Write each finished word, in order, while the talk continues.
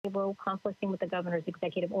rule conflicting with the governor's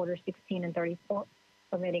executive order 16 and 34,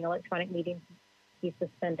 permitting electronic meetings to be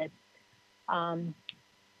suspended. Can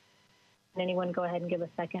anyone go ahead and give a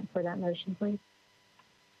second for that motion, please?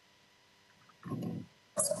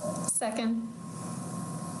 Second.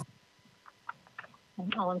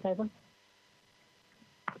 All in favor?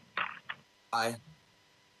 Aye.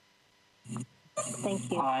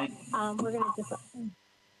 Thank you. Aye. We're going to just...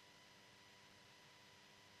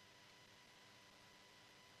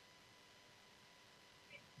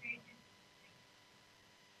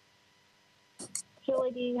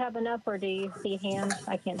 Julie, do you have enough, or do you see hands?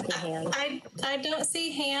 I can't see hands. I don't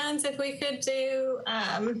see hands. If we could do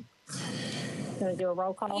Going to do a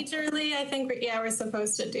roll call? procedurally, I think, we're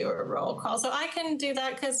supposed to do a roll call. So I can do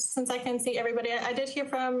that because since I can see everybody, I did hear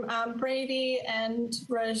from Brady and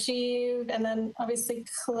Rajiv, and then obviously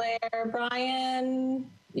Claire, Brian.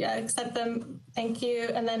 Yeah, accept them. Thank you.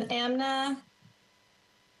 And then Amna.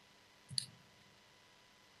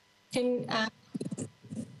 Can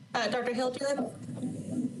Dr. Hildreth?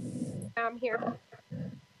 I'm here.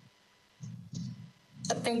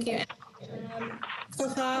 Thank you.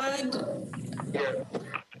 Fahad? Here.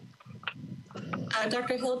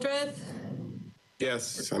 Dr. Hildreth?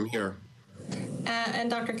 Yes, I'm here. And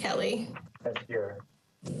Dr. Kelly? That's here.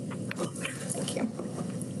 Thank you.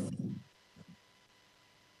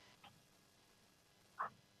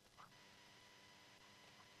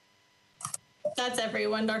 That's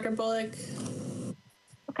everyone, Dr. Bullock.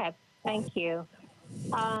 Okay, thank you.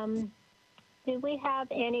 Do we have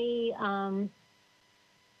any,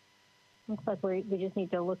 looks like we just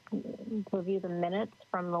need to review the minutes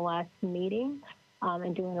from the last meeting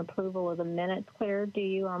and do an approval of the minutes. Claire, do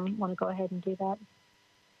you want to go ahead and do that?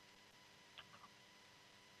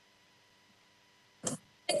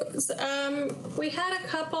 We had a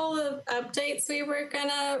couple of updates we were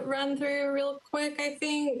gonna run through real quick, I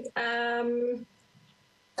think.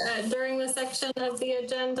 During the section of the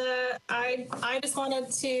agenda, I just wanted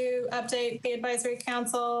to update the advisory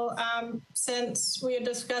council since we had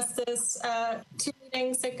discussed this 2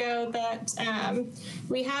 meetings ago that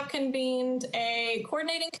we have convened a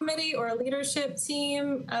coordinating committee or a leadership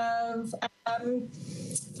team of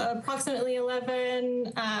approximately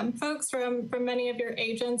 11 folks from many of your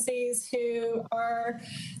agencies who are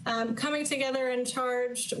coming together and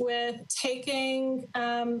charged with taking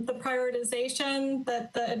the prioritization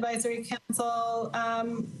that the advisory council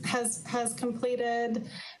has completed,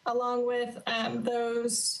 along with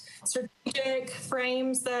those strategic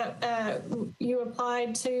frames that you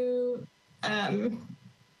applied to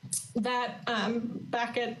that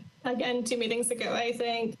back at, again, 2 meetings ago, I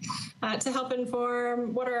think, to help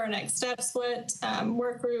inform what are our next steps, what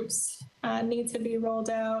work groups need to be rolled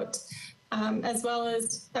out, as well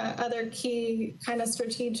as other key kind of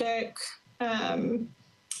strategic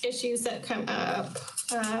issues that come up,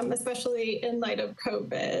 especially in light of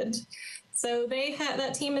COVID. So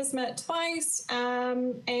that team has met twice,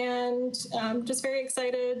 and just very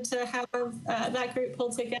excited to have that group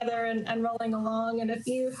pulled together and rolling along. And if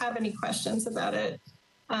you have any questions about it,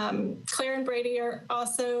 Claire and Brady are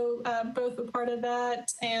also both a part of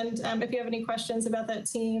that. And if you have any questions about that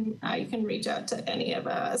team, you can reach out to any of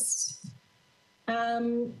us.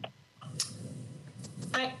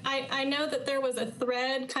 I know that there was a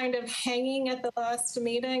thread kind of hanging at the last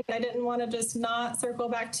meeting. I didn't want to just not circle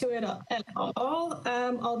back to it at all,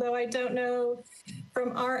 although I don't know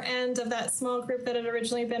from our end of that small group that had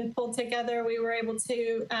originally been pulled together, we were able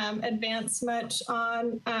to advance much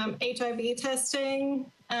on HIV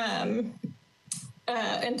testing in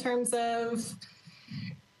terms of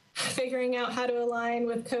figuring out how to align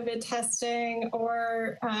with COVID testing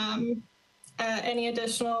or any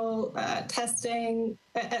additional testing,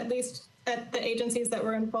 at least at the agencies that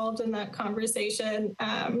were involved in that conversation.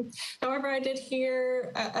 However, I did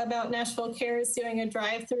hear about Nashville Cares doing a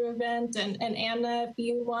drive-through event, and Amna, if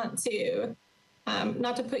you want to,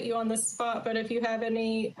 not to put you on the spot, but if you have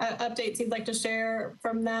any updates you'd like to share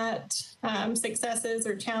from that, successes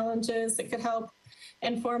or challenges that could help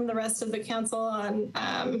inform the rest of the council on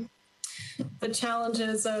the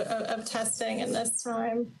challenges of testing in this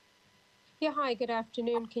time. Yeah, hi, good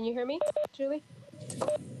afternoon. Can you hear me, Julie?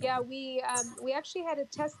 Yeah, we actually had a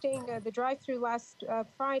testing, the drive-through last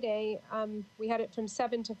Friday. We had it from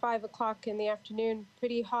 7 to 5 o'clock in the afternoon,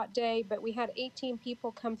 pretty hot day, but we had 18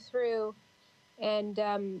 people come through, and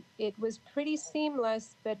it was pretty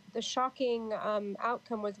seamless, but the shocking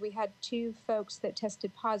outcome was we had 2 folks that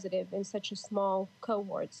tested positive in such a small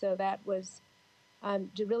cohort. So that was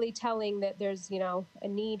really telling that there's, a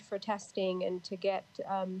need for testing and to get,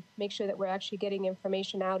 make sure that we're actually getting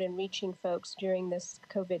information out and reaching folks during this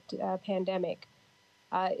COVID pandemic.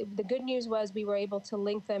 The good news was we were able to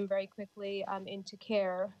link them very quickly into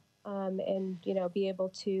care and, be able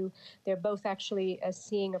to, they're both actually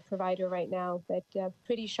seeing a provider right now, but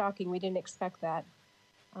pretty shocking. We didn't expect that.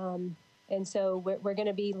 And so we're going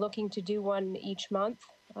to be looking to do one each month,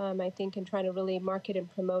 I think, and trying to really market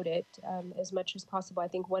and promote it as much as possible. I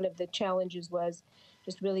think one of the challenges was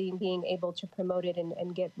just really being able to promote it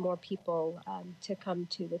and get more people to come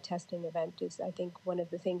to the testing event is, I think, one of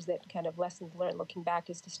the things that kind of lessons learned looking back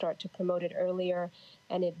is to start to promote it earlier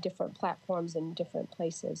and at different platforms in different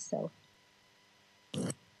places. So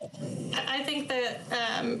I think that,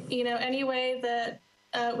 any way that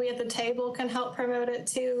we at the table can help promote it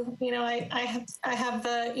too. I have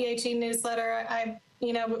the EHE newsletter. I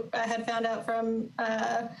had found out from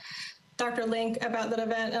Dr. Link about that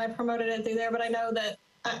event, and I promoted it through there. But I know that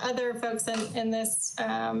other folks in this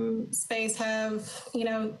space have,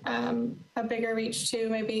 a bigger reach too.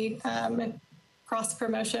 Maybe cross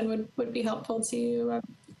promotion would be helpful to you. I'd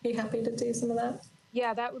be happy to do some of that.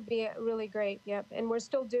 Yeah, that would be really great. Yep. And we're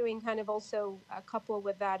still doing kind of also a couple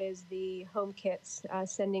with that is the home kits,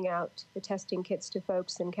 sending out the testing kits to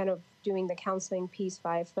folks and kind of doing the counseling piece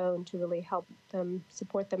via phone to really help them,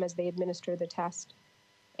 support them as they administer the test.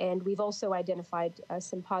 And we've also identified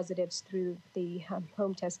some positives through the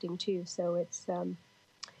home testing too. So it's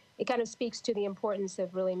it kind of speaks to the importance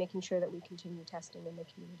of really making sure that we continue testing in the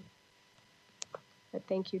community. But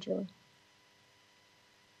thank you, Julie.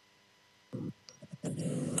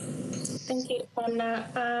 Thank you,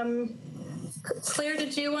 Anna. Claire,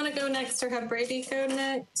 did you want to go next or have Brady go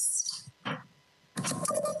next?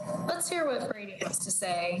 Let's hear what Brady has to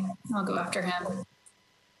say. I'll go after him.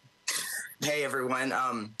 Hey, everyone.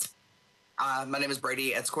 My name is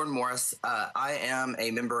Brady Edscorn Morris. I am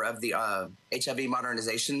a member of the HIV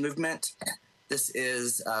modernization movement. This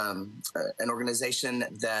is an organization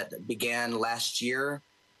that began last year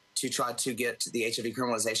to try to get the HIV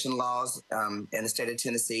criminalization laws in the state of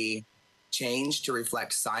Tennessee changed to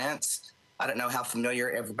reflect science. I don't know how familiar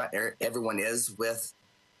everyone is with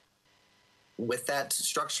that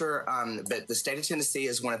structure, but the state of Tennessee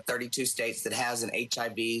is one of 32 states that has an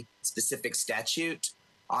HIV-specific statute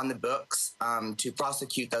on the books to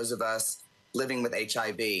prosecute those of us living with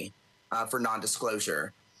HIV for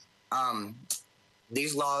non-disclosure.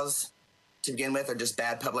 These laws, to begin with, are just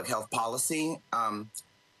bad public health policy.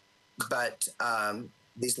 But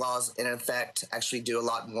these laws, in effect, actually do a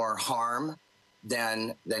lot more harm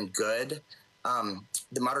than good.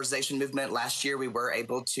 The modernization movement, last year, we were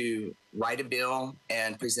able to write a bill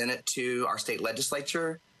and present it to our state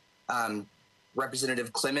legislature.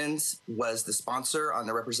 Representative Clemens was the sponsor on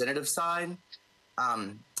the representative side.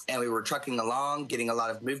 And we were trucking along, getting a lot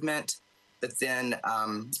of movement. But then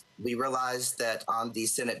we realized that on the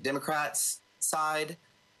Senate Democrats side,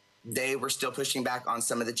 they were still pushing back on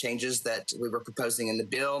some of the changes that we were proposing in the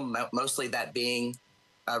bill, mostly that being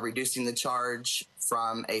reducing the charge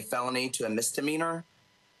from a felony to a misdemeanor.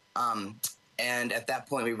 And at that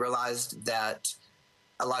point, we realized that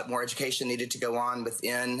a lot more education needed to go on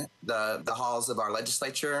within the halls of our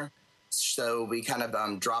legislature. So we kind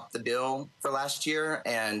of dropped the bill for last year.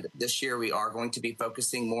 And this year, we are going to be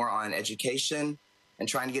focusing more on education and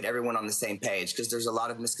trying to get everyone on the same page, because there's a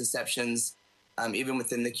lot of misconceptions even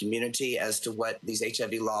within the community as to what these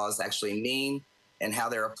HIV laws actually mean and how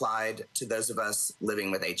they're applied to those of us living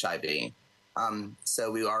with HIV. So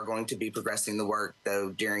we are going to be progressing the work, though,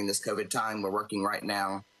 during this COVID time. We're working right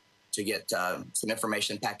now to get some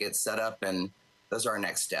information packets set up, and those are our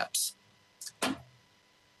next steps.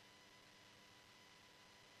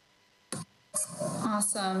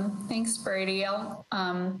 Awesome. Thanks, Brady. I'll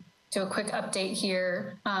do a quick update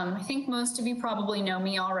here. I think most of you probably know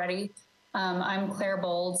me already. I'm Claire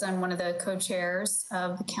Bolds. I'm one of the co-chairs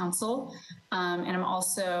of the council, and I'm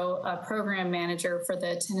also a program manager for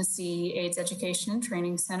the Tennessee AIDS Education and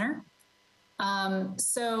Training Center.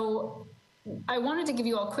 So I wanted to give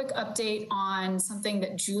you all a quick update on something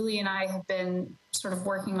that Julie and I have been sort of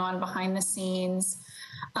working on behind the scenes.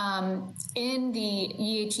 In the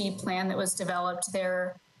EHE plan that was developed,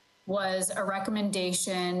 there was a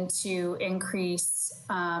recommendation to increase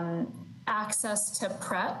access to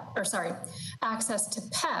PEP,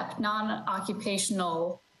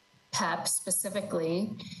 non-occupational PEP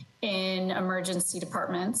specifically, in emergency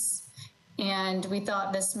departments. And we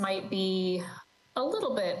thought this might be a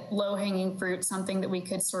little bit low-hanging fruit, something that we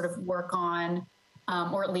could sort of work on,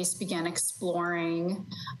 or at least begin exploring,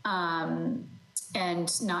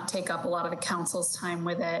 and not take up a lot of the council's time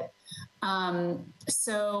with it.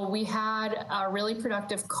 So we had a really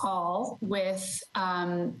productive call with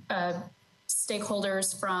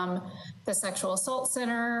stakeholders from the Sexual Assault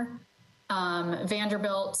Center,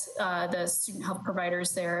 Vanderbilt, the student health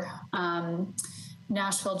providers there,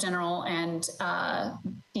 Nashville General, and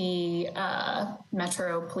the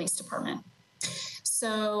Metro Police Department.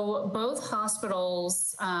 So both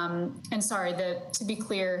hospitals, and sorry, to be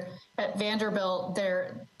clear, at Vanderbilt,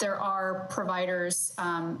 there are providers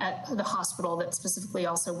at the hospital that specifically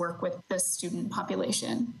also work with the student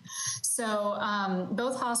population. So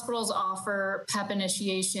both hospitals offer PEP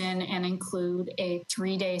initiation and include a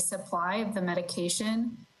 3-day supply of the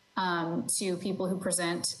medication to people who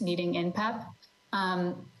present needing in PEP.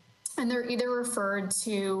 And they're either referred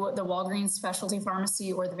to the Walgreens Specialty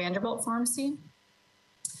Pharmacy or the Vanderbilt Pharmacy.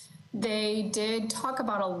 They did talk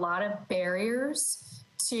about a lot of barriers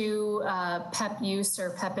to PEP use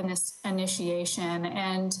or PEP initiation.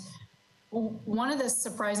 And one of the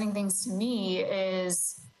surprising things to me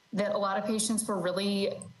is that a lot of patients were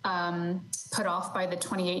really put off by the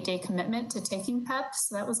 28-day commitment to taking PEP.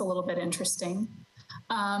 So that was a little bit interesting.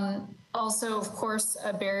 Also, of course,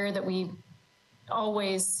 a barrier that we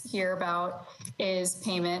always hear about is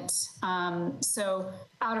payment. So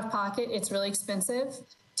out of pocket, it's really expensive.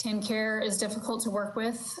 TennCare is difficult to work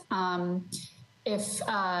with. If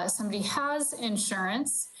somebody has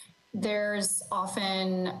insurance, there's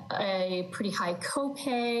often a pretty high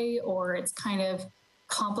copay, or it's kind of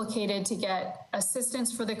complicated to get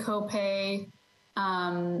assistance for the copay.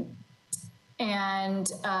 And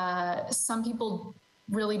some people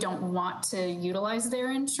really don't want to utilize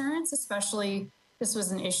their insurance, especially this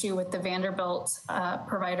was an issue with the Vanderbilt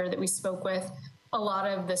provider that we spoke with. A lot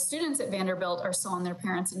of the students at Vanderbilt are still on their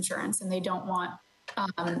parents' insurance, and they don't want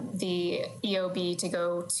the EOB to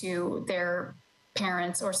go to their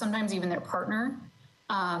parents or sometimes even their partner.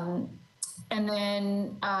 And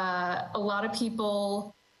then a lot of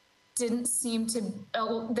people didn't seem to,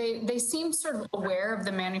 they seemed sort of aware of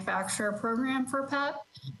the manufacturer program for PEP.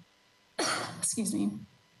 Excuse me.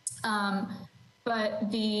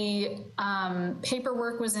 But the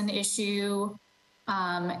paperwork was an issue.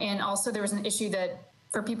 And also there was an issue that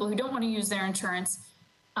for people who don't want to use their insurance,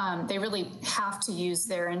 they really have to use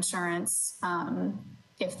their insurance.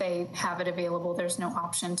 If they have it available, there's no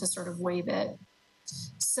option to sort of waive it.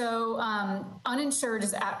 So uninsured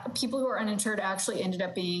is, people who are uninsured actually ended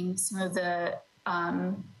up being some of the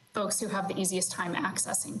folks who have the easiest time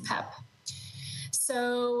accessing PEP.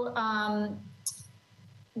 So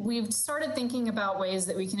we've started thinking about ways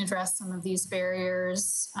that we can address some of these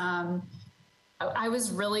barriers. I was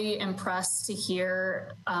really impressed to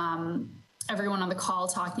hear everyone on the call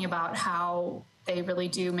talking about how they really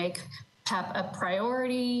do make PEP a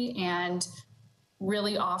priority and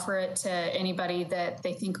really offer it to anybody that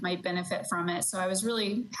they think might benefit from it. So I was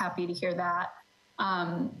really happy to hear that.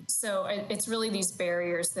 So it's really these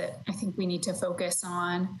barriers that I think we need to focus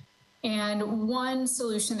on. And one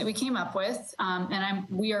solution that we came up with, and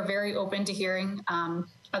we are very open to hearing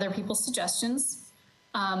other people's suggestions,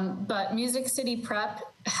 but Music City Prep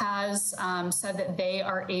has said that they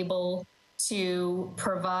are able to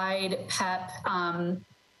provide PEP,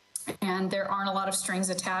 and there aren't a lot of strings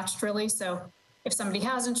attached really. So if somebody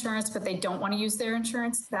has insurance, but they don't want to use their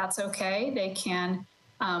insurance, that's okay. They can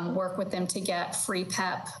work with them to get free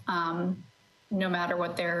PEP, no matter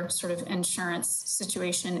what their sort of insurance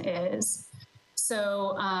situation is.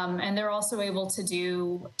 So, and they're also able to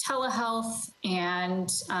do telehealth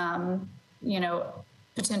and,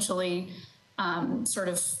 potentially sort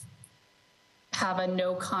of have a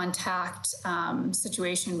no contact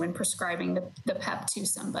situation when prescribing the PEP to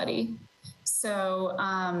somebody. So,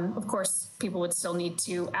 of course, people would still need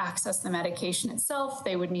to access the medication itself.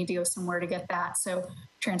 They would need to go somewhere to get that. So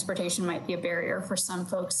transportation might be a barrier for some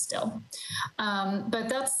folks still. But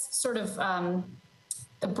that's sort of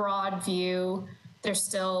the broad view. There's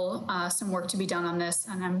still some work to be done on this,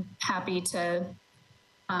 and I'm happy to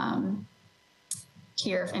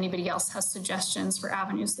hear if anybody else has suggestions for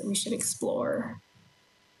avenues that we should explore.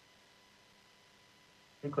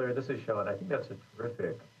 Hey, Claire, this is Sean. I think that's a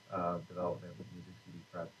terrific development with Music City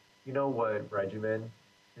Prep. You know what regimen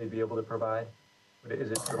they'd be able to provide?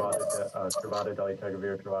 Is it Truvada,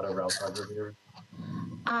 dolutegravir, Truvada, raltegravir?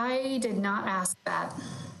 I did not ask that.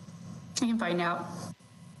 I can find out.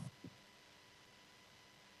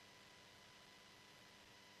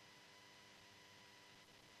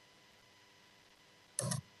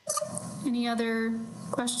 Any other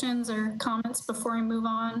questions or comments before we move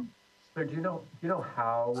on? So do you know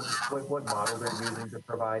what model they're using to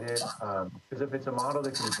provide it? Because if it's a model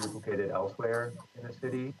that can be duplicated elsewhere in the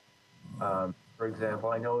city, for example,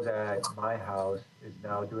 I know that my house is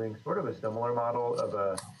now doing sort of a similar model of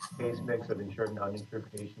a case mix of insured and uninsured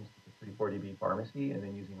patients to the 340B pharmacy and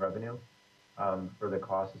then using revenue. for the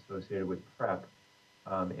costs associated with PrEP.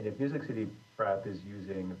 And if Music City PrEP is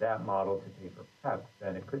using that model to pay for PrEP,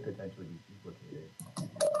 then it could potentially be duplicated.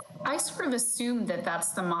 I sort of assumed that that's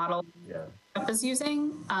the model PrEP is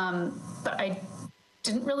using, but I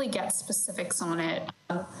didn't really get specifics on it.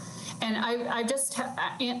 And I just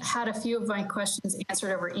had a few of my questions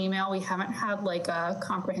answered over email. We haven't had like a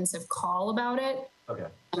comprehensive call about it. Okay.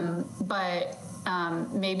 But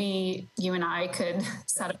maybe you and I could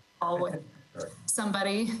set a call with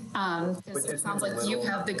somebody, because it sounds like you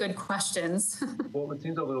have the good questions. Well, what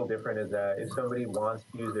seems a little different is that if somebody wants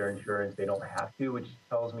to use their insurance, they don't have to, which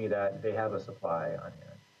tells me that they have a supply on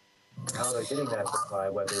hand. How they're getting that supply,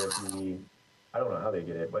 whether it be, I don't know how they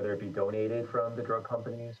get it, whether it be donated from the drug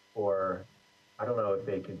companies, or I don't know if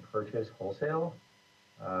they can purchase wholesale.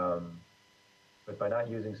 But by not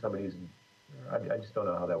using somebody's, I just don't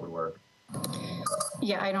know how that would work.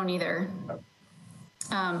 Yeah, I don't either.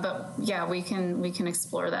 But yeah, we can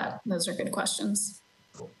explore that. Those are good questions.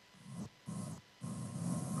 Cool.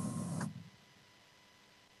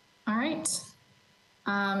 All right.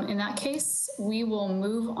 In that case, we will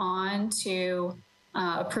move on to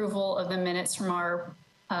approval of the minutes from our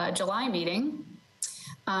July meeting.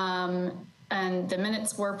 And the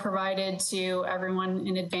minutes were provided to everyone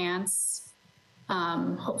in advance.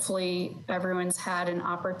 Hopefully everyone's had an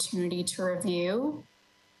opportunity to review.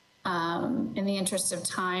 In the interest of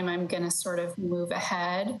time, I'm going to sort of move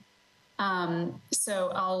ahead.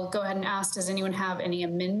 So I'll go ahead and ask, does anyone have any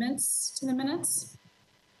amendments to the minutes?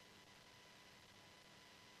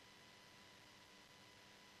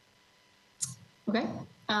 Okay.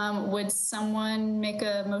 Would someone make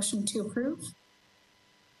a motion to approve?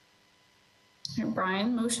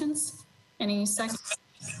 Brian, motions? Any seconds?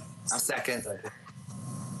 A second.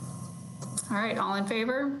 All right, all in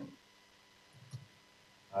favor?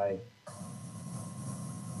 Aye.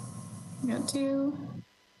 We got two.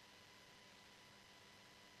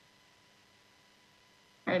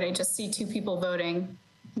 All right, I just see two people voting.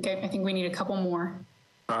 Okay, I think we need a couple more.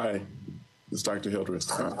 Aye. It's Dr. Hildreth.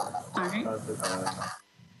 All right.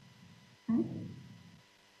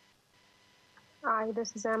 Aye,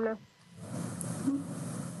 this is Amna.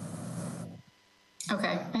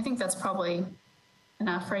 Okay, I think that's probably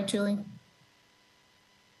enough, right, Julie?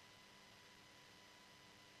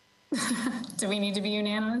 Do we need to be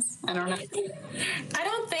unanimous? I don't know. I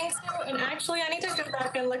don't think so. And actually, I need to go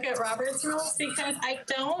back and look at Robert's rules because I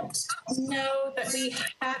don't know that we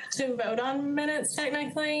have to vote on minutes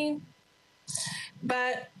technically,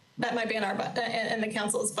 but that might be in our in the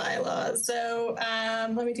council's bylaws. So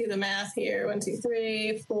let me do the math here. 1, 2,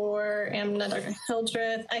 3, 4. Amna, Dr.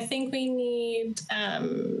 Hildreth. I think we need.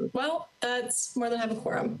 Well, that's more than half a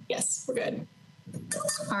quorum. Yes, we're good.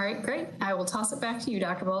 All right, great. I will toss it back to you,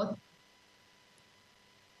 Dr. Bullock.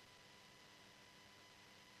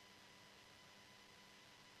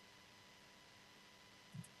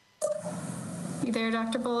 You there,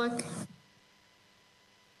 Dr. Bullock?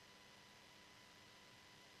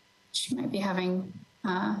 She might be having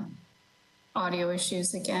audio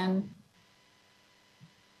issues again.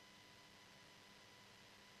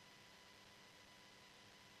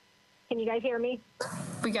 Can you guys hear me?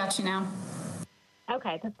 We got you now.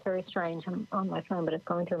 Okay, that's very strange. I'm on my phone, but it's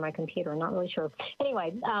going through my computer. I'm not really sure.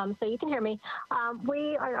 Anyway, so you can hear me.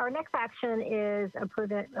 Our next action is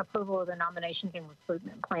approval of the nominations and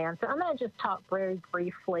recruitment plan. So I'm going to just talk very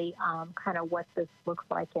briefly kind of what this looks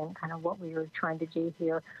like and kind of what we were trying to do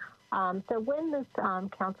here. So when this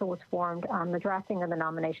council was formed, the drafting of the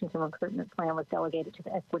nominations and recruitment plan was delegated to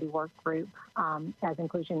the equity work group, as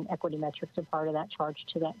inclusion equity metrics are part of that charge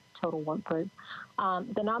to that total work group.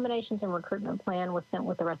 The nominations and recruitment plan was sent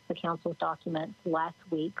with the rest of the council's documents last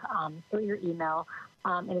week through your email.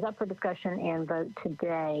 It is up for discussion and vote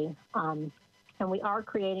today. And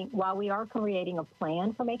while we are creating a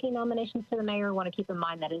plan for making nominations to the mayor, I want to keep in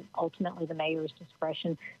mind that it's ultimately the mayor's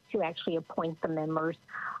discretion to actually appoint the members.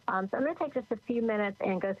 So I'm going to take just a few minutes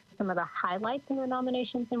and go through some of the highlights in the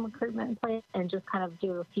nominations and recruitment plan and just kind of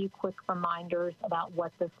do a few quick reminders about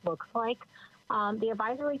what this looks like. The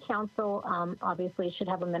advisory council obviously should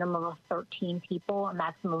have a minimum of 13 people, a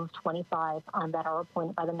maximum of 25 that are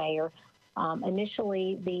appointed by the mayor.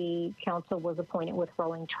 Initially, the council was appointed with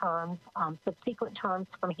rolling terms. Subsequent terms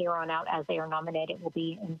from here on out, as they are nominated, will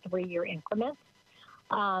be in 3-year increments.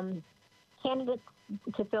 Candidates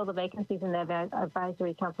to fill the vacancies in the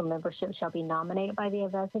advisory council membership shall be nominated by the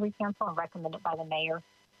advisory council and recommended by the mayor.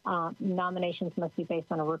 Nominations must be based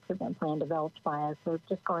on a recruitment plan developed by us. So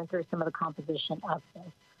just going through some of the composition of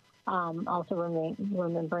this. Also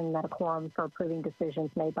remembering that a quorum for approving decisions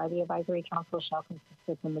made by the Advisory Council shall consist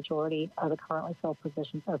of the majority of the currently filled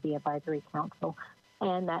positions of the Advisory Council,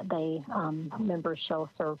 and that they members shall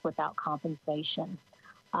serve without compensation.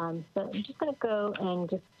 So I'm just going to go and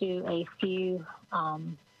just do a few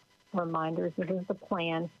reminders. This is the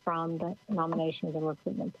plan from the nominations and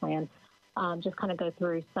recruitment plan. Just kind of go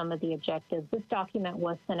through some of the objectives. This document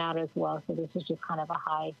was sent out as well, so this is just kind of a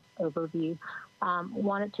high overview.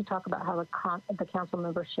 Wanted to talk about how the council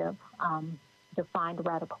membership defined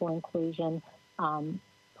radical inclusion.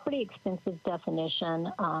 Pretty extensive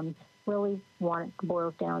definition. Really want to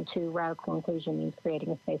boil down to radical inclusion means creating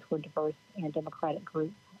a space where diverse and democratic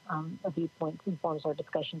groups of viewpoints informs our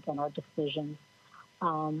discussions and our decisions.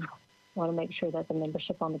 Want to make sure that the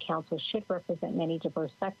membership on the council should represent many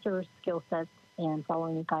diverse sectors, skill sets, and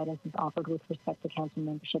following the guidance is offered with respect to council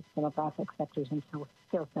membership, demographic sectors, and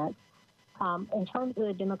skill sets. In terms of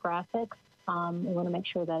the demographics, we want to make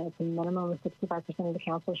sure that at the minimum of 65% of the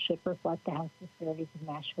council should reflect the health disparities of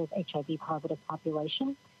Nashville's HIV-positive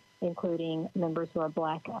population, including members who are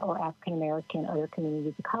Black or African American, other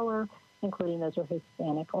communities of color, including those who are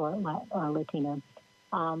Hispanic or Latino.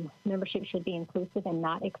 Membership should be inclusive and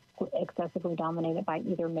not excessively dominated by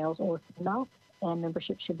either males or females, and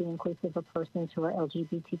membership should be inclusive of persons who are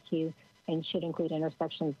LGBTQ and should include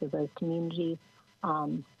intersections of those communities,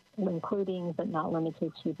 including but not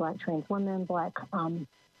limited to Black trans women, Black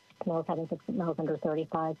males having sex with males under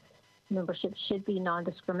 35. Membership should be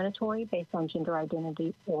non-discriminatory based on gender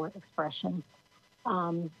identity or expression.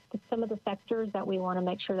 Some of the sectors that we want to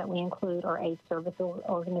make sure that we include are AIDS service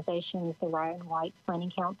organizations, the Ryan White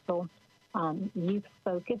Planning Council,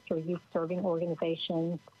 youth-focused or youth-serving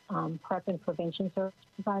organizations, PrEP and prevention service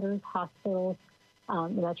providers, hospitals, the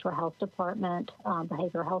Metro Health Department,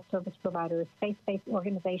 behavioral health service providers, faith-based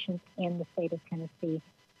organizations, and the state of Tennessee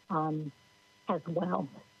as well.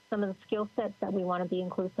 Some of the skill sets that we want to be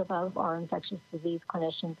inclusive of are infectious disease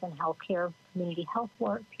clinicians and healthcare, community health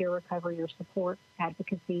work, peer recovery or support,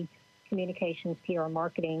 advocacy, communications, PR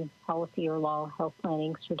marketing, policy or law, health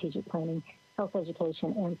planning, strategic planning, health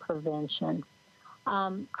education, and prevention.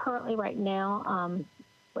 Currently, right now,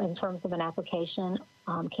 in terms of an application,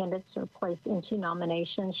 candidates are placed into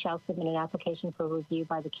nominations, shall submit an application for review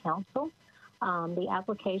by the council. The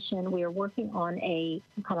application, we are working on a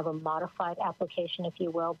kind of a modified application, if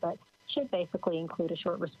you will, but should basically include a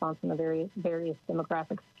short response on the various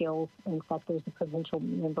demographic skills and sectors the potential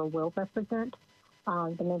member will represent,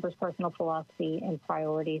 the member's personal philosophy and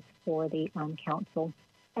priorities for the council,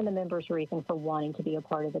 and the member's reason for wanting to be a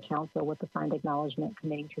part of the council with the signed acknowledgement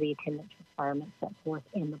committing to the attendance requirements set forth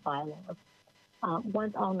in the bylaws.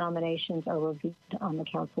 Once all nominations are reviewed, the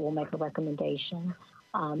council will make a recommendation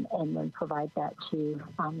and then provide that to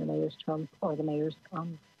the mayor's term or the mayor's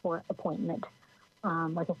for appointment.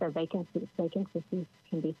 Like I said, vacancies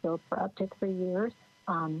can be filled for up to 3 years.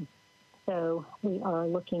 So we are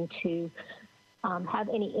looking to have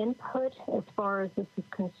any input as far as this is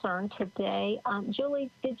concerned today.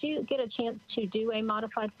 Julie, did you get a chance to do a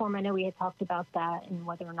modified form? I know we had talked about that and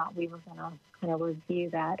whether or not we were going to kind of review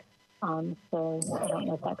that. So I don't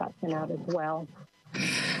know if that got sent out as well.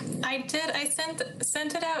 I did. I sent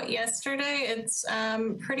it out yesterday. It's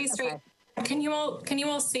pretty straight. Okay. Can you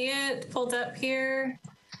all see it pulled up here?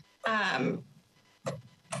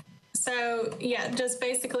 So yeah, just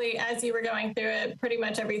basically as you were going through it, pretty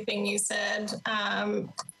much everything you said.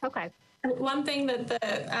 Okay. One thing that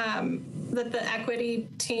the equity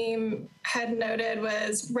team had noted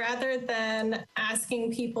was rather than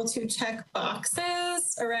asking people to check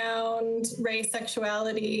boxes around race,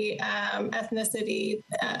 sexuality, ethnicity,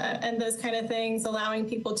 and those kind of things, allowing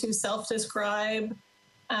people to self-describe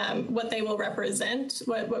what they will represent,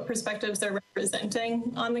 what perspectives they're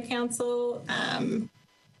representing on the council.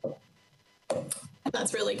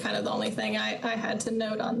 That's really kind of the only thing I had to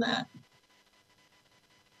note on that.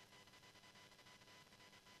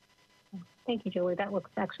 Thank you, Julie. That looks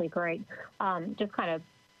actually great. Just kind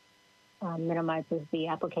of minimizes the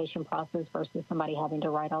application process versus somebody having to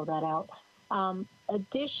write all that out.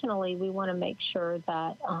 Additionally, we want to make sure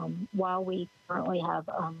that while we currently have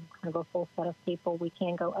kind of a full set of people, we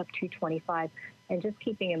can go up to 25. And just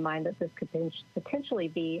keeping in mind that this could potentially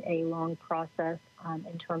be a long process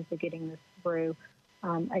in terms of getting this through.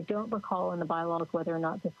 I don't recall in the bylaws whether or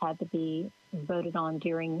not this had to be voted on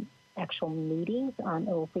during actual meetings,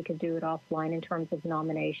 or if we could do it offline in terms of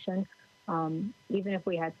nomination. Even if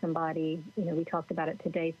we had somebody, we talked about it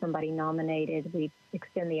today, somebody nominated, we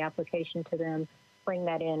extend the application to them. bring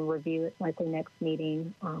that in, review it at the next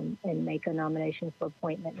meeting, and make a nomination for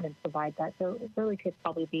appointment and then provide that. So it really could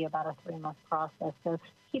probably be about a 3-month process. So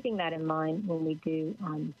keeping that in mind when we do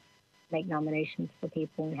make nominations for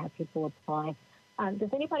people and have people apply. Does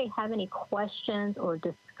anybody have any questions or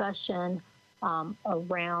discussion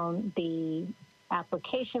around the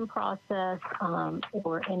application process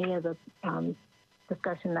or any of the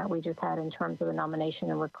discussion that we just had in terms of the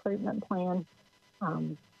nomination and recruitment plan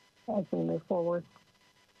as we move forward?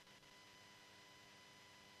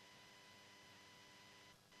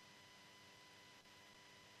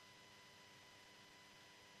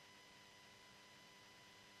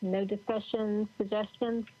 No discussion,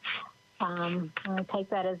 suggestions? I take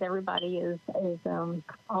that as everybody is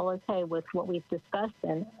all okay with what we've discussed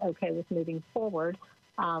and okay with moving forward.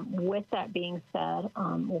 With that being said,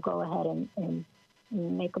 we'll go ahead and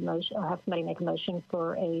make a motion, or have somebody make a motion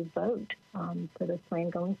for a vote for this plan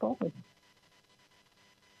going forward.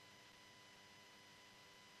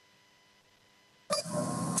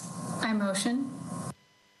 I motion.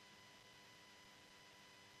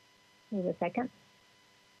 Need a second?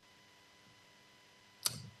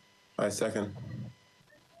 I second.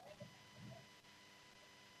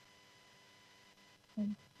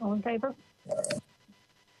 All in favor?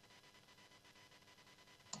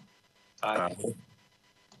 Aye.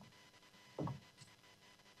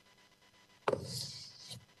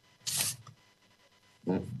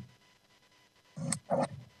 I'm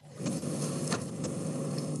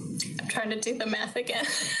trying to do the math again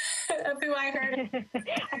of who I heard.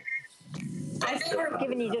 I think we're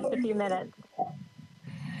giving you just a few minutes.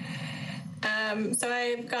 So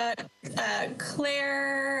I've got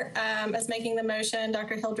Claire as making the motion,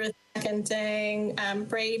 Dr. Hildreth seconding,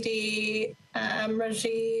 Brady,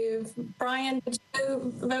 Rajiv, Brian, did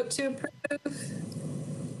you vote to approve?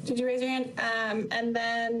 Did you raise your hand? And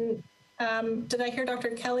then did I hear Dr.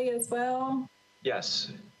 Kelly as well?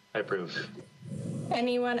 Yes, I approve.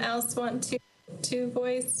 Anyone else want to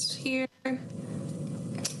voice here?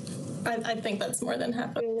 I think that's more than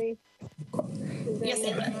half. Julie? Yes,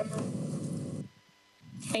 Emma.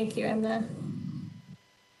 Thank you, Emma.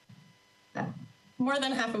 More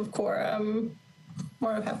than half of quorum,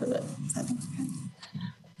 more of half of it.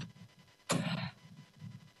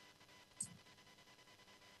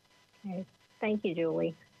 Okay, thank you,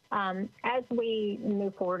 Julie. As we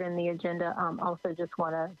move forward in the agenda, also just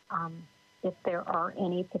want to, if there are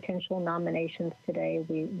any potential nominations today,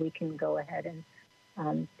 we can go ahead and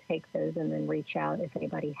take those and then reach out if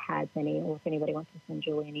anybody has any, or if anybody wants to send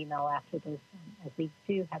Julie an email after this, as we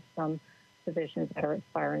do have some positions that are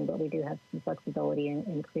expiring, but we do have some flexibility in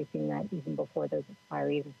increasing that even before those expire,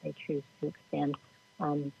 even if they choose to extend.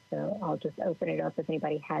 So I'll just open it up if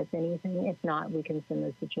anybody has anything. If not, we can send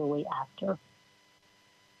those to Julie after.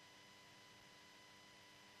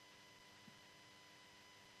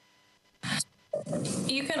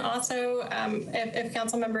 You can also, if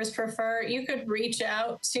council members prefer, you could reach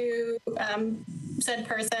out to said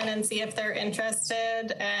person and see if they're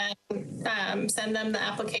interested and send them the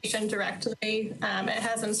application directly. It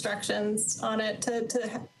has instructions on it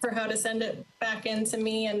for how to send it back in to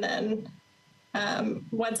me, and then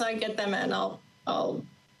once I get them in, I'll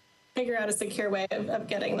figure out a secure way of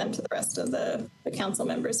getting them to the rest of the council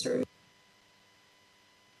members to review.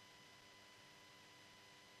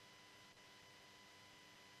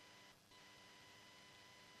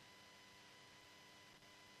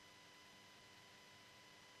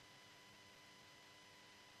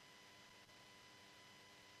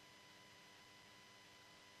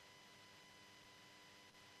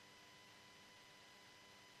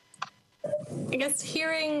 I guess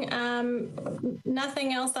hearing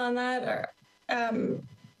nothing else on that, or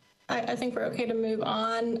I think we're okay to move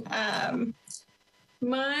on.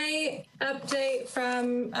 My update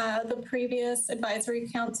from the previous advisory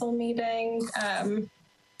council meeting,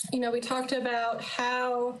 we talked about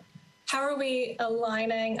how are we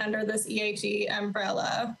aligning under this EHE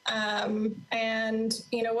umbrella, and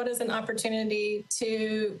what is an opportunity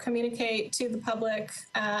to communicate to the public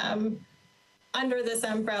under this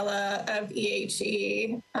umbrella of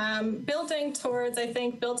EHE, building towards, I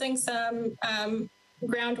think, building some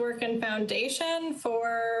groundwork and foundation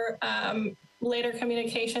for later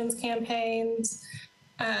communications campaigns,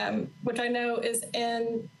 which I know is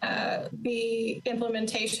in the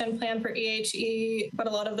implementation plan for EHE, but a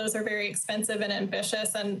lot of those are very expensive and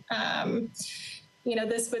ambitious. And,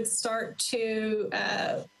 this would start to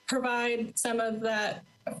provide some of that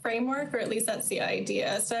framework, or at least that's the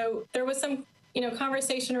idea. So there was some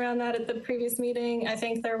conversation around that at the previous meeting. I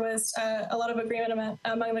think there was a lot of agreement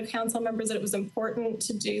among the council members that it was important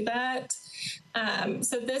to do that.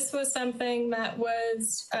 So this was something that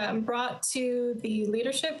was brought to the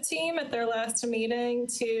leadership team at their last meeting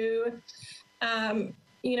to,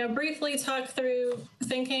 briefly talk through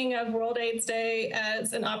thinking of World AIDS Day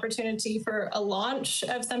as an opportunity for a launch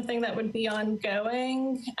of something that would be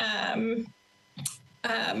ongoing.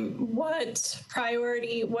 What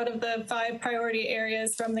of the 5 priority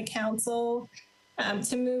areas from the council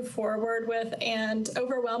to move forward with, and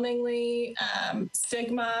overwhelmingly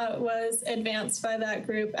stigma was advanced by that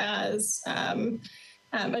group as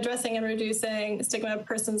addressing and reducing stigma of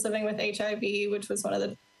persons living with HIV, which was one of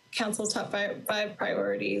the council's top 5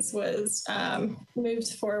 priorities, was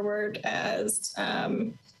moved forward as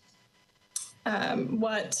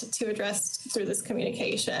what to address through this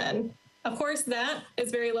communication. Of course, that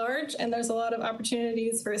is very large, and there's a lot of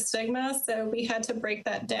opportunities for stigma, so we had to break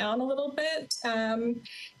that down a little bit.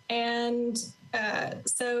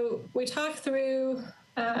 So we talked through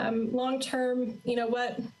long-term,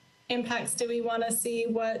 what impacts do we want to see,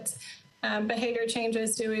 what behavior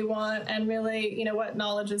changes do we want, and really, what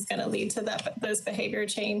knowledge is going to lead to those behavior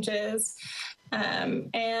changes.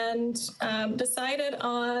 Decided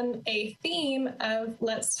on a theme of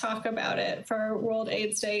let's talk about it for World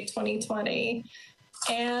AIDS Day 2020.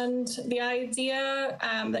 And the idea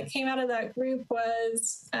that came out of that group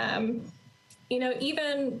was,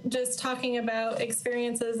 even just talking about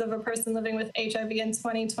experiences of a person living with HIV in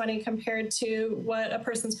 2020 compared to what a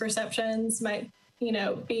person's perceptions might,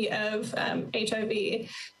 be of HIV,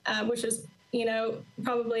 which is,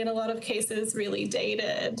 probably in a lot of cases really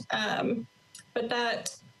dated. But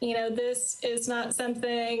that, this is not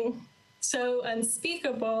something so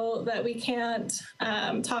unspeakable that we can't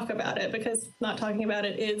talk about it, because not talking about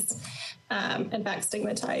it is, in fact,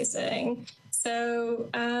 stigmatizing. So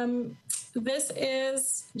this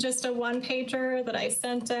is just a one-pager that I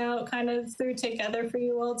sent out, kind of threw together for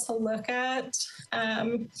you all to look at.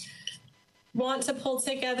 Want to pull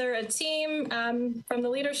together a team from the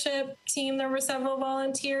leadership team. There were several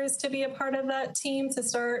volunteers to be a part of that team to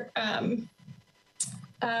start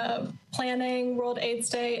planning World AIDS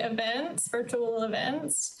Day events, virtual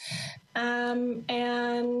events,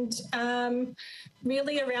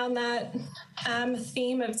 really around that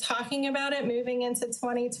theme of talking about it, moving into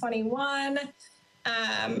 2021,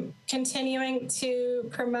 continuing to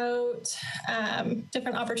promote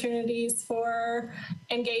different opportunities for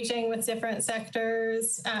engaging with different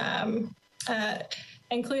sectors,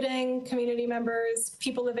 including community members,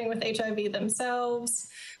 people living with HIV themselves,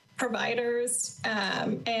 providers,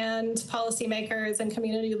 and policymakers and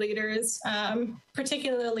community leaders,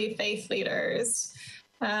 particularly faith leaders.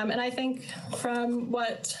 And I think from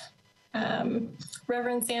what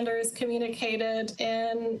Reverend Sanders communicated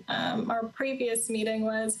in our previous meeting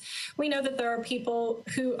was, we know that there are people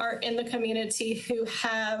who are in the community who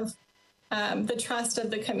have the trust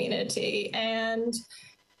of the community. And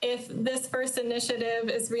if this first initiative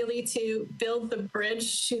is really to build the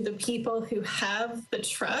bridge to the people who have the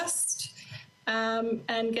trust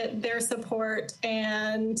and get their support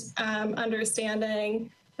and understanding,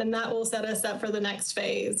 then that will set us up for the next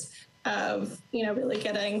phase of, really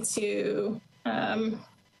getting to the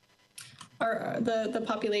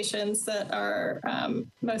populations that are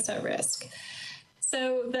most at risk.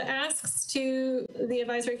 So the asks to the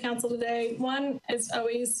advisory council today, one is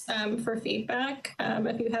always for feedback.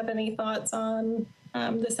 If you have any thoughts on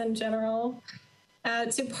this in general,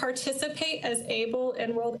 to participate as able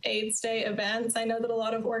in World AIDS Day events. I know that a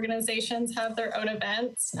lot of organizations have their own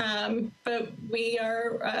events, but we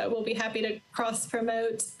will be happy to cross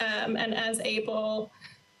promote and as able,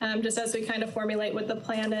 just as we kind of formulate what the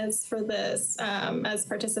plan is for this as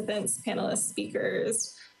participants, panelists,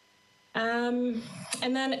 speakers. And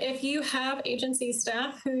then if you have agency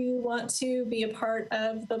staff who you want to be a part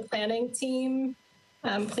of the planning team,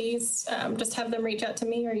 please just have them reach out to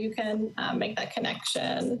me, or you can make that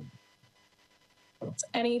connection.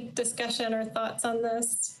 Any discussion or thoughts on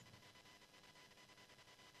this?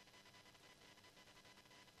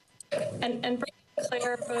 And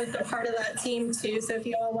Claire, both a part of that team too, so if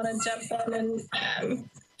you all want to jump in and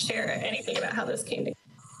share anything about how this came together.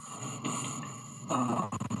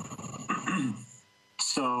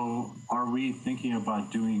 So are we thinking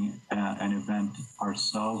about doing an event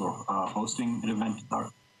ourselves, or hosting an event,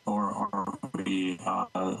 or are we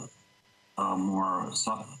more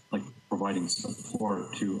like providing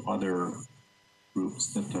support to other groups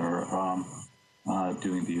that are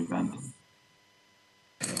doing the event?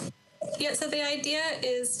 Yeah, so the idea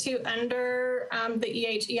is to, under the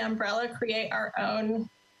EHE umbrella, create our own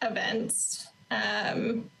events,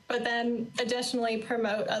 but then additionally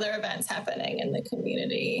promote other events happening in the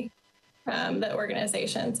community. that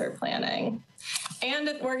organizations are planning. And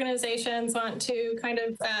if organizations want to kind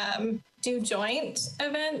of do joint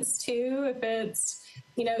events too, if it's,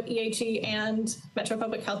 EHE and Metro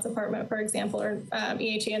Public Health Department, for example, or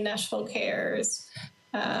EHE and Nashville Cares,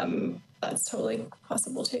 that's totally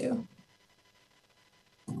possible too.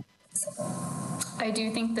 I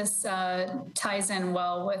do think this ties in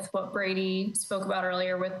well with what Brady spoke about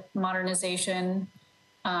earlier with modernization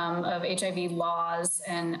of HIV laws.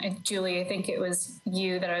 And Julie, I think it was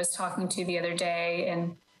you that I was talking to the other day,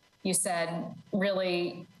 and you said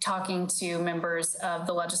really talking to members of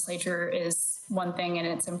the legislature is one thing and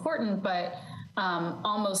it's important, but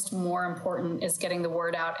almost more important is getting the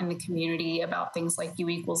word out in the community about things like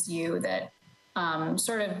U=U that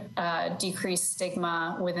sort of decrease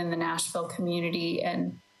stigma within the Nashville community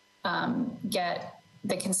and get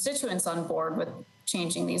the constituents on board with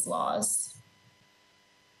changing these laws.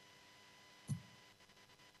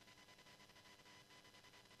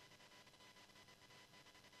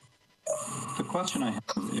 The question I have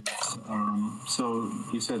is, so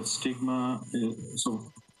you said stigma,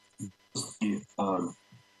 so is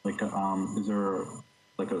there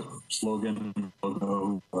like a slogan,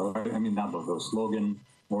 logo, not logo, slogan,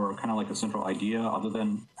 or kind of like a central idea other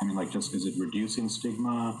than, just, is it reducing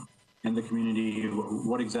stigma in the community?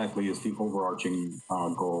 What exactly is the overarching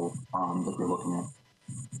goal that we're looking at?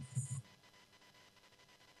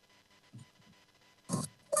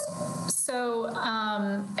 So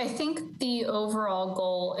I think the overall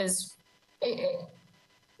goal is,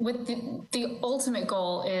 with the ultimate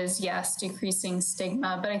goal is, yes, decreasing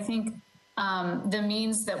stigma, but I think the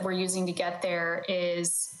means that we're using to get there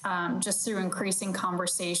is just through increasing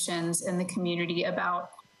conversations in the community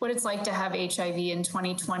about what it's like to have HIV in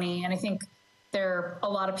 2020. And I think there are a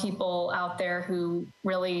lot of people out there who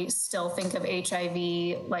really still think of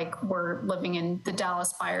HIV like we're living in the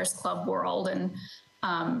Dallas Buyers Club world, and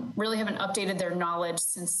really haven't updated their knowledge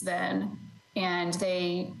since then. And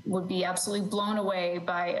they would be absolutely blown away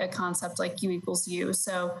by a concept like U=U.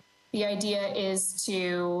 So the idea is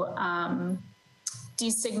to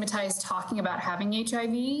destigmatize talking about having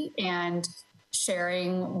HIV and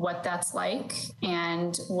sharing what that's like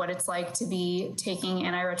and what it's like to be taking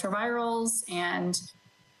antiretrovirals. And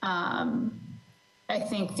I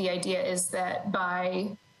think the idea is that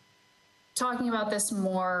by talking about this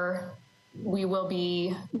more, we will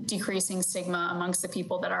be decreasing stigma amongst the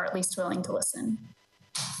people that are at least willing to listen.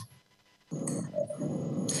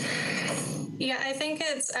 Yeah, I think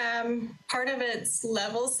it's part of it's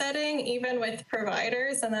level setting, even with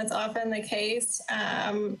providers, and that's often the case,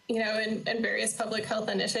 in various public health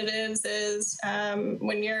initiatives is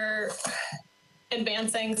when you're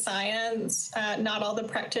advancing science, not all the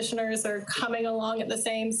practitioners are coming along at the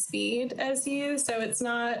same speed as you. So it's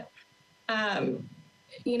not,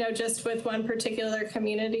 just with one particular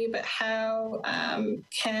community, but how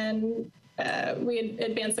can we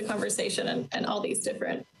advance the conversation in all these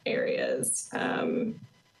different areas. Sorry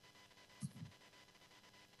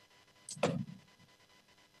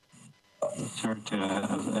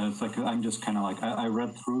it's like, I'm just kind of like, I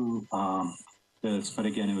read through this, but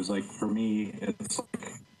again, it was like, for me, it's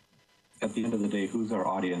like, at the end of the day, who's our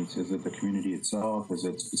audience? Is it the community itself? Is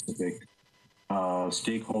it specific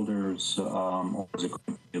stakeholders, or is it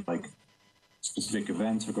going to be like specific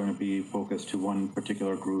events are going to be focused to one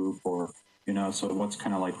particular group, or, so what's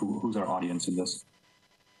kind of like, who's our audience in this?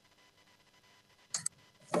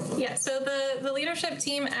 Yeah, so the leadership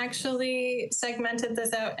team actually segmented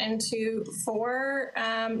this out into 4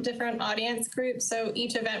 different audience groups. So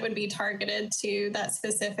each event would be targeted to that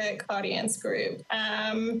specific audience group.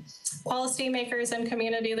 Policymakers and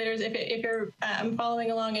community leaders, if you're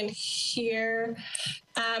following along in here,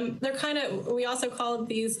 they're kind of, we also call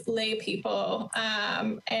these lay people.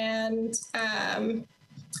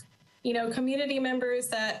 Community members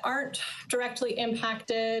that aren't directly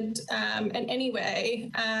impacted in any way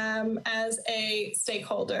as a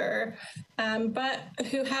stakeholder, but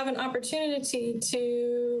who have an opportunity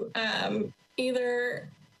to either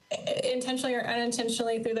intentionally or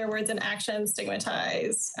unintentionally through their words and actions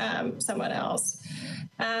stigmatize someone else.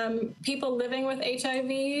 People living with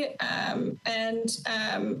HIV and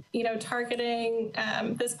targeting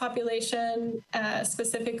this population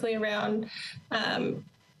specifically around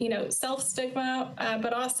self-stigma,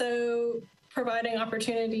 but also providing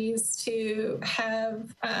opportunities to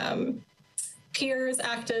have peers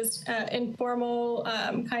act as informal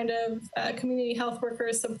kind of community health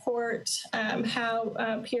workers support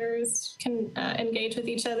how peers can engage with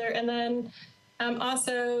each other. And then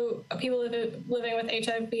also people living with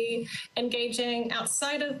HIV engaging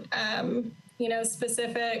outside of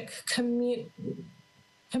specific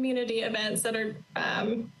community events that are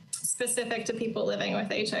specific to people living with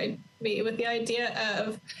HIV, with the idea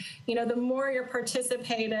of, the more you're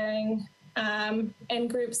participating in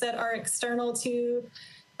groups that are external to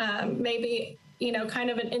maybe, kind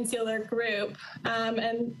of an insular group,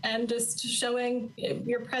 and just showing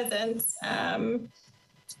your presence,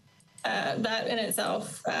 that in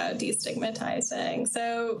itself destigmatizing.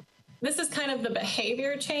 So this is kind of the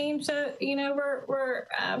behavior change that we're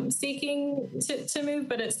seeking to move,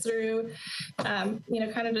 but it's through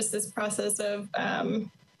kind of just this process of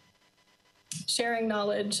sharing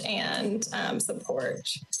knowledge and support.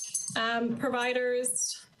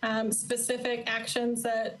 Providers, specific actions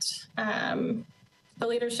that the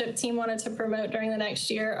leadership team wanted to promote during the next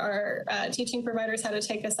year are teaching providers how to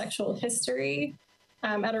take a sexual history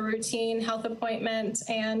at a routine health appointment,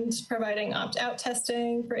 and providing opt-out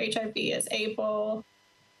testing for HIV as able.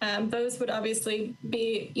 Those would obviously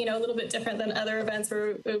be, a little bit different than other events where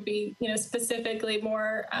it would be, specifically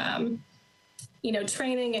more,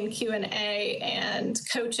 training and Q&A and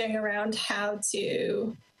coaching around how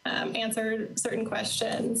to answer certain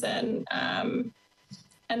questions, and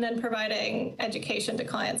then providing education to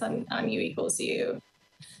clients on U=U.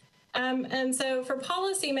 And so for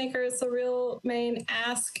policymakers, the real main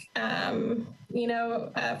ask,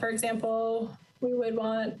 for example, we would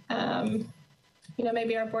want,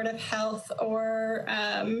 maybe our Board of Health or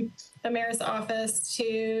the Mayor's Office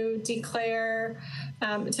to declare,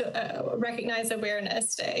 to recognize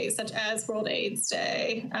Awareness Day, such as World AIDS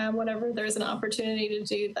Day, whenever there's an opportunity to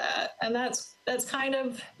do that. And that's kind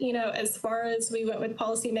of, as far as we went with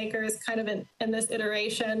policymakers kind of in this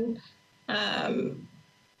iteration.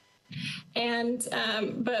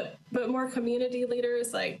 But more community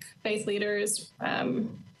leaders, like faith leaders,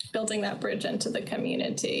 building that bridge into the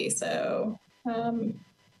community. So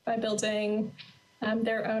by building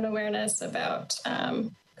their own awareness about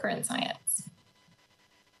current science.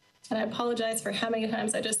 And I apologize for how many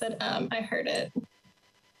times I just said, I heard it.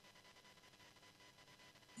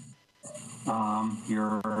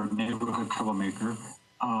 You're a neighborhood troublemaker.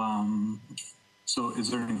 So is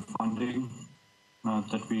there any funding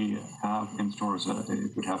that we have in stores that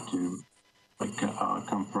it would have to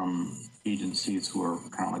come from agencies who are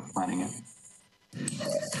kind of planning it?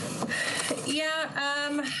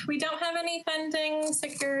 Yeah, we don't have any funding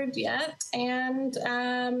secured yet. And,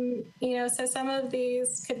 so some of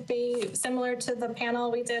these could be similar to the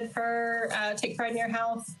panel we did for Take Pride in Your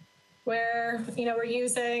Health, where, we're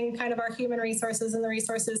using kind of our human resources and the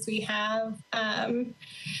resources we have.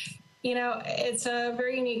 It's a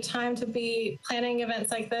very unique time to be planning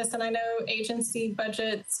events like this. And I know agency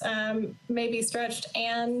budgets may be stretched,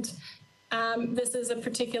 and this is a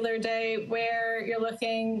particular day where you're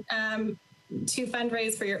looking to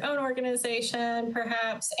fundraise for your own organization,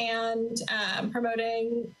 perhaps, and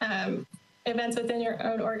promoting events within your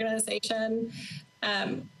own organization.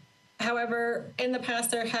 However, in the past,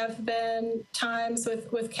 there have been times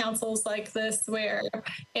with councils like this where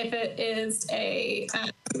if it is a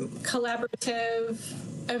collaborative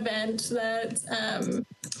event that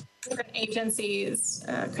different agencies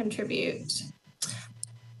contribute.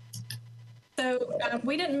 So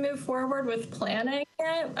we didn't move forward with planning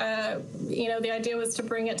it. The idea was to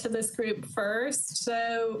bring it to this group first.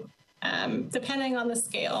 So depending on the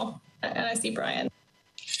scale, and I see Brian.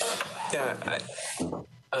 Yeah,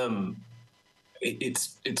 I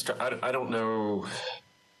don't know.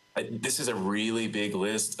 This is a really big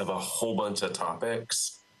list of a whole bunch of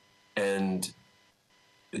topics, and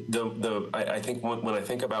I think when I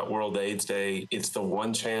think about World AIDS Day, it's the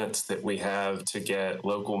one chance that we have to get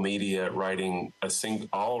local media writing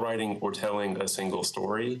writing or telling a single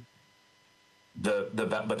story.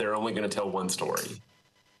 But they're only going to tell one story,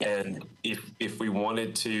 and if we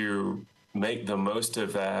wanted to make the most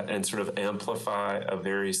of that and sort of amplify a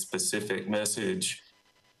very specific message,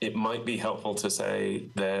 it might be helpful to say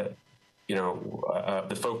that,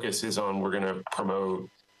 the focus is on, we're going to promote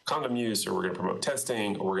condom use, or we're going to promote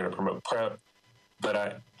testing, or we're going to promote PrEP.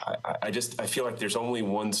 But I feel like there's only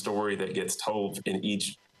one story that gets told in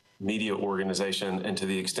each media organization. And to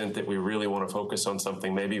the extent that we really want to focus on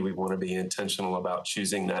something, maybe we want to be intentional about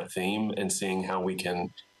choosing that theme and seeing how we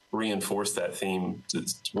can reinforce that theme,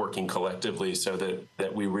 working collectively, so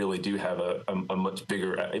that we really do have a much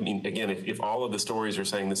bigger, again, if all of the stories are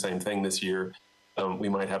saying the same thing this year, we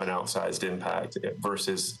might have an outsized impact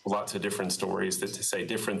versus lots of different stories that to say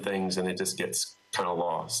different things, and it just gets kind of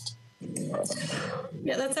lost.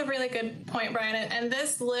 Yeah, that's a really good point, Brian. And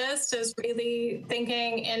this list is really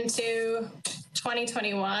thinking into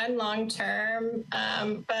 2021 long term,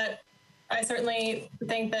 but I certainly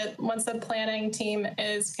think that once the planning team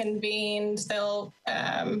is convened, they'll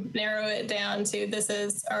narrow it down to this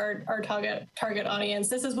is our target audience.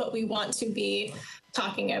 This is what we want to be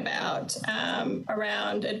talking about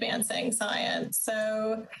around advancing science.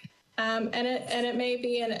 So, and it may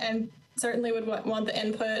be, and certainly would want the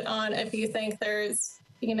input on if you think there's,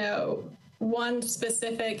 you know, one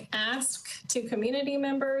specific ask to community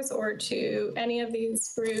members or to any of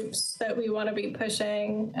these groups that we want to be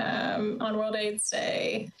pushing on World AIDS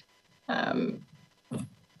Day.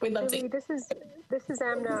 We'd love to. This is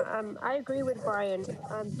Amna. I agree with Brian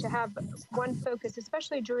to have one focus,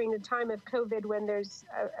 especially during the time of COVID when there's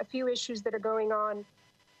a few issues that are going on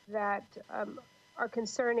that are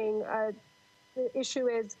concerning. The issue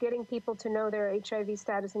is getting people to know their HIV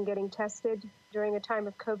status and getting tested during a time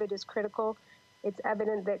of COVID is critical. It's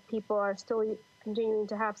evident that people are still continuing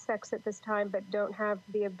to have sex at this time, but don't have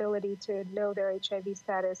the ability to know their HIV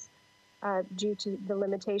status due to the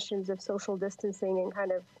limitations of social distancing and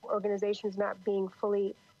kind of organizations not being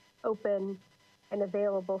fully open and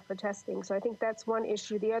available for testing. So I think that's one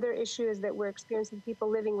issue. The other issue is that we're experiencing people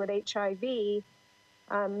living with HIV,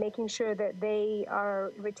 making sure that they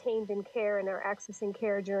are retained in care and are accessing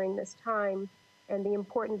care during this time, and the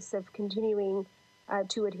importance of continuing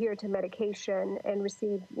to adhere to medication and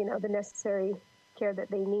receive, you know, the necessary care that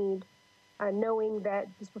they need, knowing that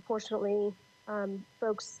disproportionately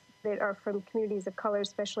folks that are from communities of color,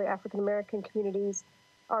 especially African-American communities,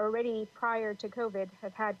 are already prior to COVID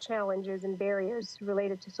have had challenges and barriers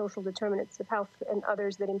related to social determinants of health and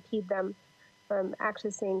others that impede them from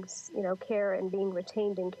accessing, you know, care and being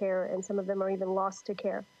retained in care, and some of them are even lost to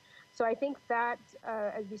care. So I think that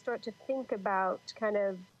as we start to think about kind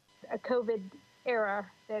of a COVID era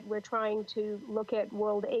that we're trying to look at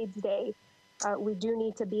World AIDS Day, we do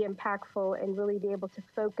need to be impactful and really be able to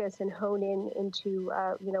focus and hone in into,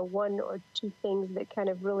 you know, one or two things that kind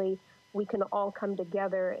of really we can all come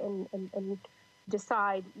together and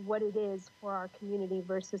decide what it is for our community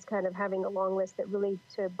versus kind of having a long list that really,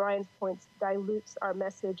 to Brian's points, dilutes our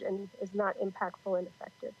message and is not impactful and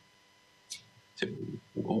effective.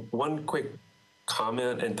 One quick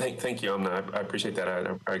comment, and thank you, Amna. I appreciate that.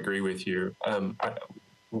 I agree with you.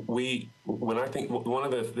 When I think one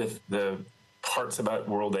of the parts about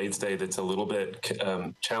World AIDS Day that's a little bit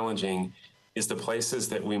challenging is the places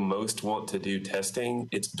that we most want to do testing.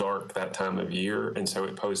 It's dark that time of year, and so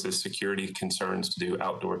it poses security concerns to do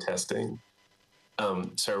outdoor testing.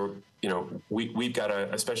 So, you know, we've got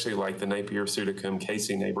especially like the Napier, Sudicum,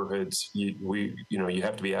 Casey neighborhoods, you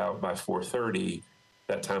have to be out by 4:30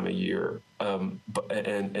 that time of year.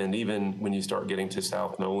 And even when you start getting to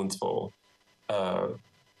South Nolensville,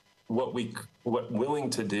 what willing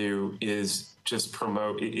to do is just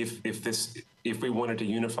promote, if we wanted to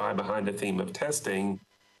unify behind a theme of testing,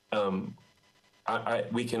 all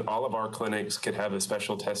of our clinics could have a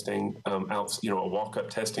special testing out, you know, a walk-up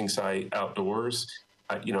testing site outdoors.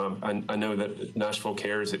 I know that Nashville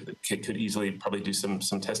Cares could easily probably do some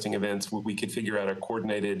testing events. We could figure out a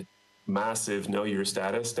coordinated, massive Know Your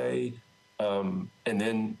Status Day. And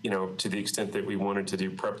then, you know, to the extent that we wanted to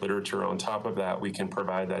do prep literature on top of that, we can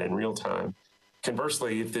provide that in real time.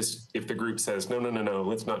 Conversely, if the group says, no,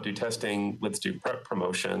 let's not do testing, let's do prep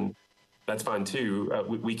promotion, that's fine too.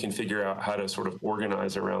 We can figure out how to sort of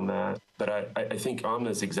organize around that. But I think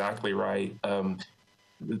Amna's exactly right.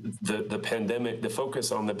 The pandemic, the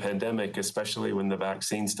focus on the pandemic, especially when the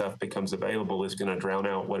vaccine stuff becomes available, is going to drown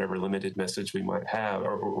out whatever limited message we might have,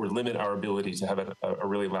 or limit our ability to have a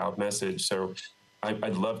really loud message. So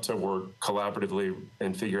I'd love to work collaboratively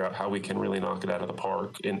and figure out how we can really knock it out of the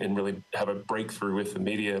park and really have a breakthrough with the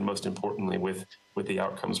media, and most importantly with the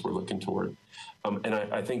outcomes we're looking toward. And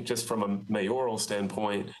I think just from a mayoral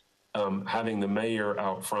standpoint, having the mayor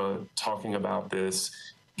out front talking about this,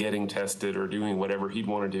 getting tested or doing whatever he'd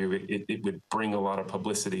want to do, it would bring a lot of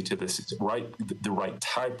publicity to this, the right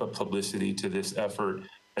type of publicity to this effort,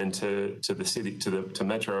 and to the city, to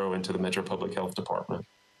Metro, and to the Metro Public Health Department.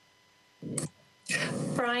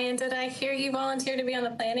 Brian, did I hear you volunteer to be on the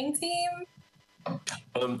planning team? I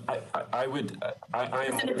am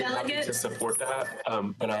happy to support that,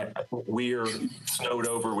 but we're snowed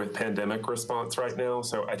over with pandemic response right now.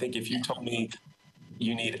 So I think if you told me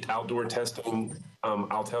you need outdoor testing,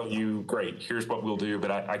 I'll tell you, great, here's what we'll do.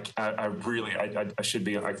 But I really I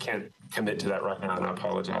can't commit to that right now, and I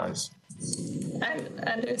apologize.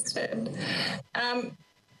 Understood.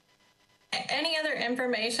 Any other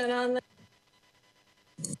information on this?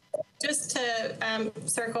 Just to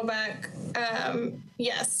circle back,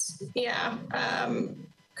 yes, yeah.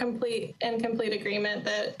 complete agreement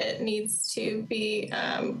that it needs to be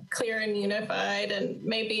clear and unified, and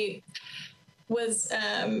maybe was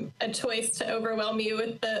a choice to overwhelm you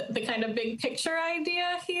with the kind of big picture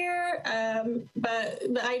idea here. But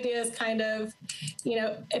the idea is kind of,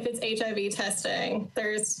 if it's HIV testing,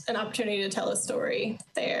 there's an opportunity to tell a story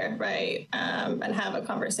there, right? And have a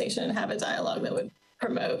conversation, have a dialogue that would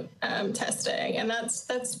promote testing. And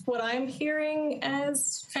that's what I'm hearing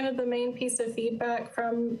as kind of the main piece of feedback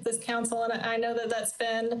from this council. And I know that that's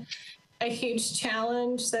been a huge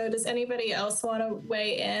challenge. So does anybody else want to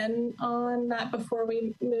weigh in on that before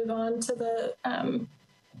we move on to the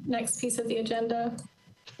next piece of the agenda?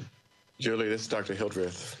 Julie, this is Dr.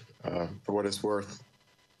 Hildreth. For what it's worth,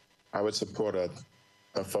 I would support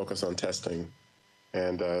a focus on testing.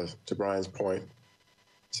 And to Brian's point,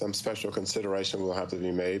 some special consideration will have to be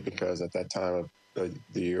made because at that time of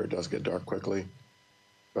the year, it does get dark quickly.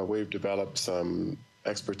 But we've developed some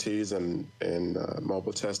expertise in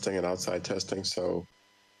mobile testing and outside testing. So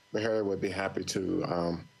Mayoral would be happy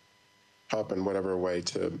to help in whatever way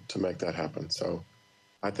to make that happen. So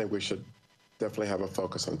I think we should definitely have a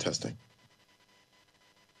focus on testing.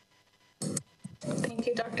 Thank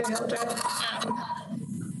you, Dr. Hildreth.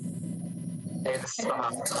 I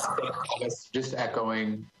guess just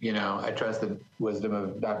echoing, I trust the wisdom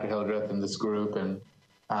of Dr. Hildreth and this group, and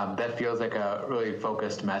that feels like a really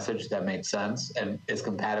focused message that makes sense and is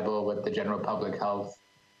compatible with the general public health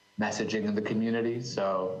messaging in the community.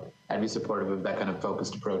 So I'd be supportive of that kind of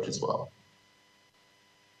focused approach as well.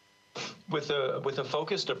 With a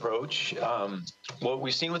focused approach, what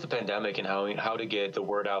we've seen with the pandemic and how to get the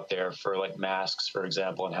word out there for like masks, for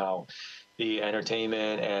example, and how the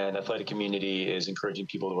entertainment and athletic community is encouraging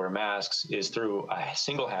people to wear masks is through a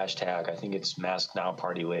single hashtag. I think it's Mask Now,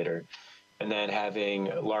 Party Later. And then having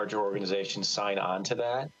larger organizations sign on to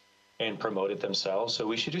that and promote it themselves. So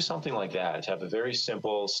we should do something like that, to have a very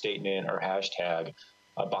simple statement or hashtag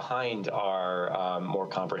behind our more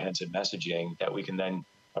comprehensive messaging that we can then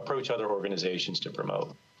approach other organizations to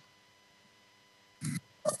promote.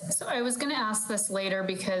 So I was going to ask this later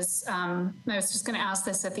because I was just going to ask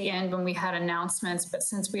this at the end when we had announcements, but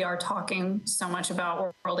since we are talking so much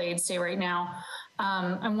about World AIDS Day right now,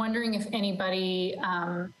 I'm wondering if anybody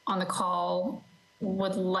on the call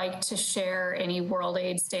would like to share any World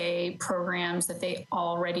AIDS Day programs that they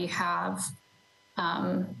already have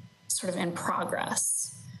sort of in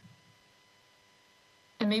progress.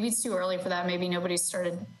 And maybe it's too early for that. Maybe nobody's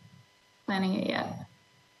started planning it yet.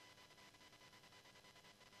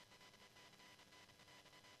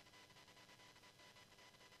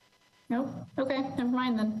 Nope. Okay, never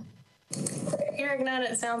mind then. Hearing none,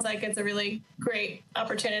 it sounds like it's a really great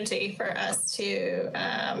opportunity for us to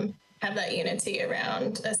have that unity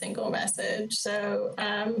around a single message. So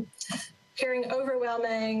hearing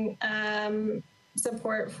overwhelming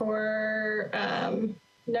support for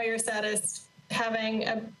Know Your Status, having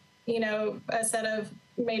a set of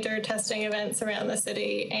major testing events around the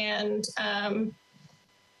city, and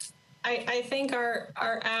I think our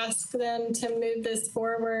ask then to move this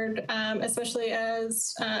forward, especially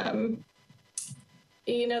as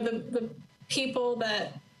the people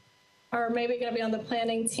that are maybe going to be on the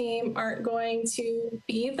planning team aren't going to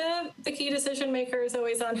be the key decision makers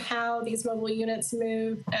always on how these mobile units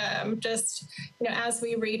move. Just as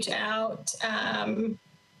we reach out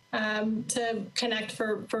to connect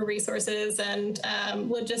for resources and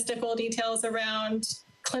logistical details around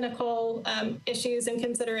clinical issues and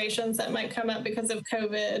considerations that might come up because of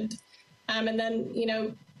COVID. And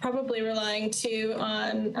then, probably relying too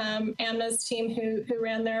on Amna's team who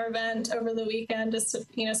ran their event over the weekend, just so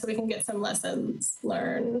we can get some lessons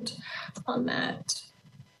learned on that.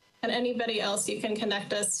 And anybody else you can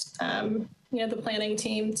connect us, the planning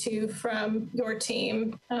team to from your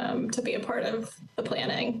team to be a part of the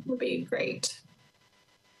planning would be great.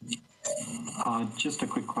 Just a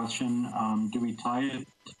quick question. Do we tie it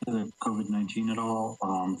to the COVID-19 at all?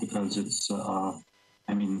 Because it's,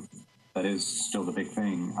 that is still the big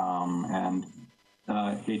thing. And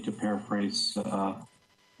I hate to paraphrase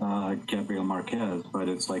Gabriel Marquez, but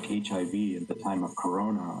it's like HIV at the time of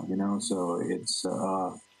Corona, so it's,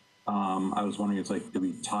 I was wondering, it's like, do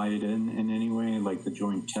we tie it in any way, like the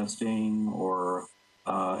joint testing or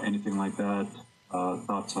anything like that?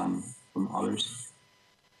 Thoughts from others?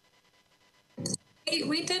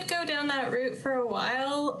 We did go down that route for a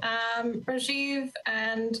while, Rajiv,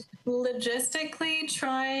 and logistically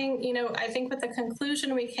trying, I think what the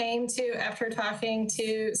conclusion we came to after talking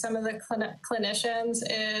to some of the clinicians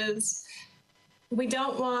is we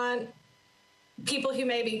don't want people who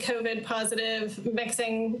may be COVID positive,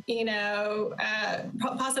 mixing,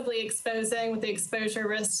 possibly exposing with the exposure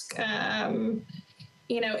risk,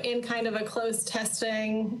 in kind of a closed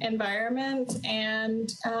testing environment,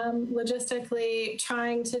 and logistically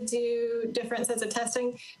trying to do different sets of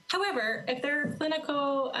testing. However, if there are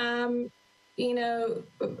clinical,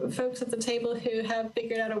 folks at the table who have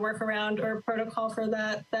figured out a workaround or a protocol for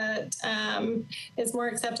that is more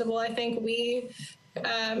acceptable, I think we,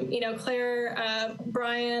 Claire,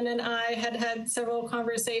 Brian, and I had several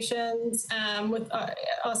conversations with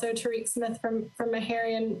also Tariq Smith from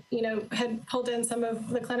Meharry, and had pulled in some of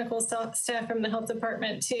the clinical staff from the health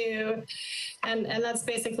department too, and that's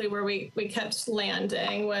basically where we kept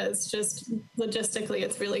landing, was just logistically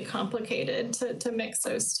it's really complicated to mix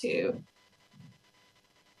those two.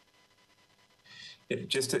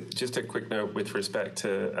 Just a quick note with respect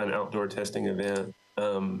to an outdoor testing event.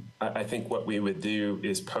 I think what we would do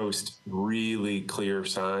is post really clear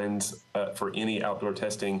signs for any outdoor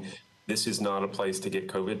testing. This is not a place to get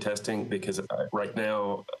COVID testing, because right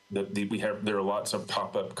now there are lots of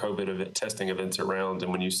pop-up COVID testing events around,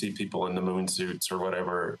 and when you see people in the moon suits or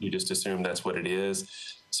whatever, you just assume that's what it is.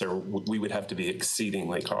 So we would have to be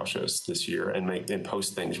exceedingly cautious this year and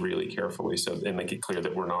post things really carefully, and make it clear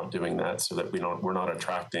that we're not doing that, so that we're not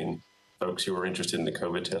attracting folks who are interested in the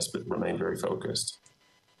COVID test but remain very focused.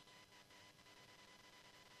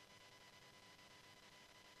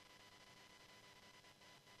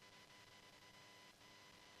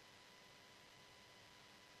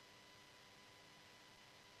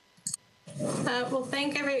 Well,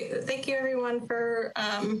 thank you everyone for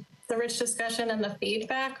the rich discussion and the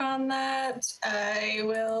feedback on that. I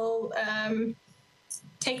will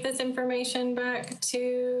take this information back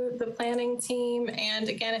to the planning team. And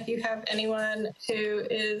again, if you have anyone who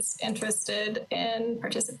is interested in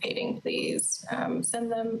participating, please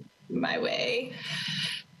send them my way.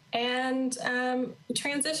 And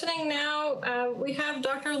transitioning now, we have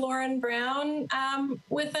Dr. Lauren Brown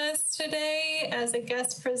with us today as a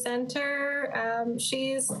guest presenter.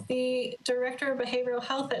 She's the Director of Behavioral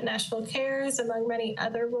Health at Nashville Cares, among many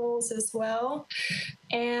other roles as well.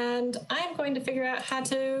 And I'm going to figure out how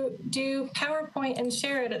to do PowerPoint and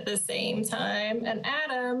share it at the same time. And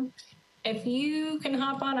Adam, if you can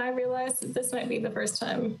hop on, I realize that this might be the first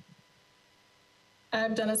time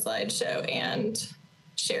I've done a slideshow and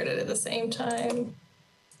shared it at the same time.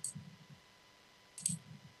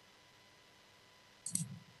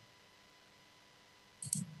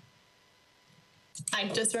 I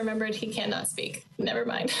just remembered he cannot speak. Never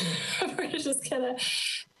mind. We're just gonna,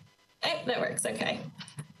 that works, okay.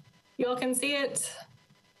 You all can see it?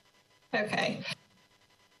 Okay.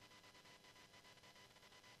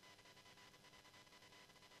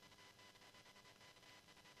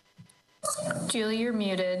 Julie, you're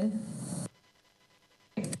muted.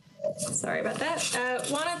 Sorry about that.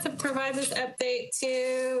 Wanted to provide this update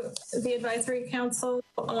to the Advisory Council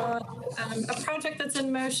on a project that's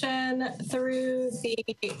in motion through the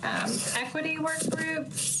equity work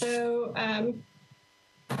group. So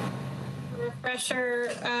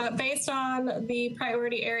refresher, based on the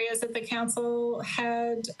priority areas that the council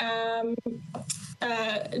had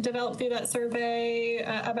developed through that survey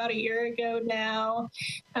about a year ago now.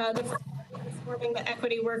 The first is forming the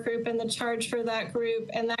equity work group and the charge for that group,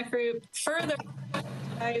 and that group further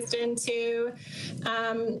dives into,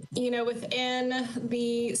 within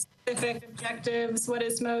the specific objectives, what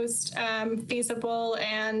is most feasible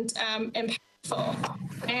and impactful.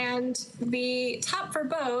 And the top for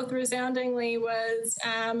both, resoundingly, was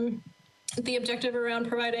the objective around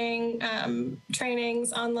providing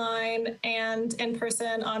trainings online and in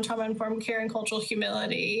person on trauma-informed care and cultural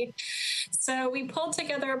humility. So we pulled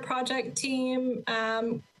together a project team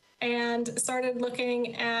and started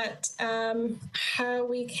looking at how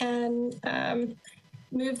we can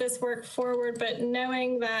move this work forward, but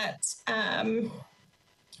knowing that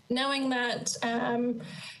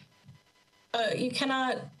you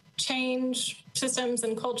cannot change systems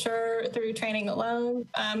and culture through training alone,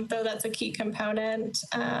 though that's a key component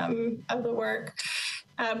of the work.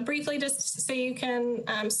 Briefly, just so you can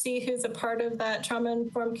see who's a part of that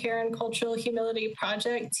trauma-informed care and cultural humility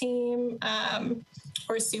project team,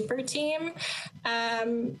 or super team.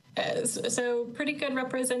 So pretty good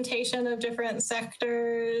representation of different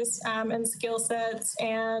sectors and skill sets,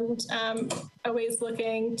 and always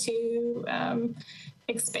looking to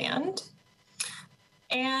expand.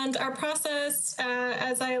 And our process,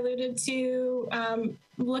 as I alluded to,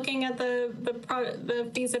 looking at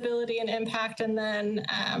the feasibility and impact, and then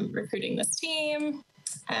recruiting this team,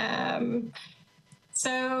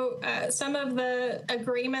 So some of the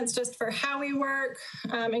agreements just for how we work,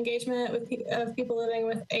 engagement of people living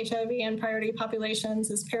with HIV and priority populations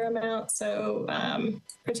is paramount. So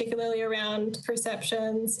particularly around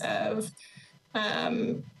perceptions of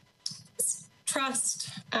trust,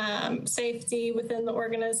 safety within the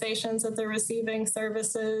organizations that they're receiving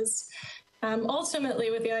services, ultimately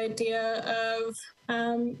with the idea of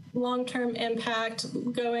long-term impact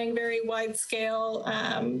going very wide scale,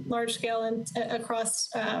 large scale and across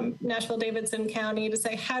Nashville, Davidson County to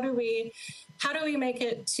say, how do we make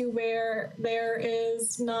it to where there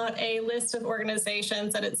is not a list of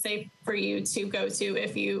organizations that it's safe for you to go to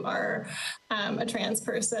if you are a trans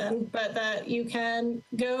person, but that you can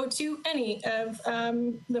go to any of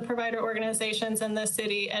the provider organizations in the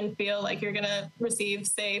city and feel like you're going to receive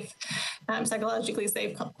safe, psychologically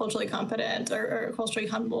safe, culturally competent or culturally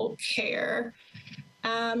humble care.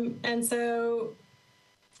 And so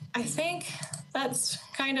I think that's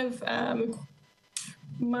kind of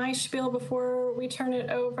my spiel before we turn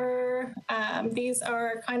it over. These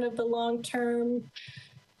are kind of the long-term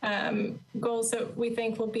goals that we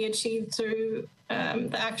think will be achieved through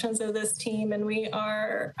the actions of this team, and we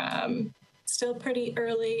are still pretty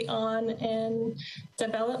early on in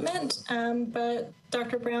development, but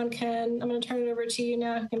Dr. Brown I'm going to turn it over to you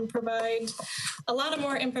now, can provide a lot of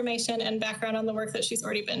more information and background on the work that she's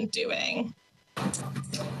already been doing.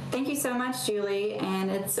 Thank you so much, Julie,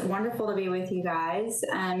 and it's wonderful to be with you guys.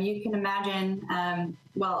 You can imagine,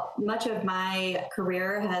 well, much of my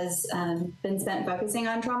career has been spent focusing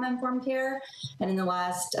on trauma-informed care, and in the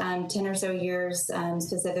last 10 or so years,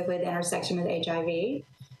 specifically the intersection with HIV.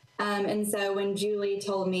 And so when Julie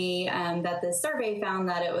told me that the survey found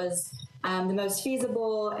that it was the most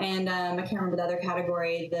feasible and I can't remember the other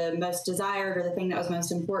category, the most desired or the thing that was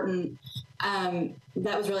most important,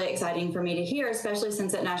 that was really exciting for me to hear, especially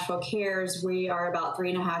since at Nashville Cares, we are about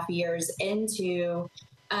 3.5 years into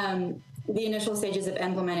the initial stages of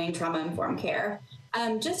implementing trauma-informed care.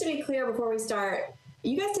 Just to be clear before we start,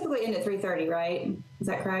 you guys typically end at 3:30, right? Is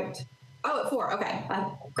that correct? Oh, at 4. Okay,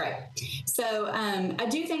 great. So I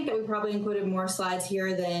do think that we probably included more slides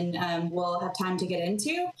here than we'll have time to get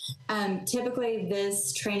into. Typically,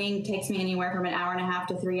 this training takes me anywhere from 1.5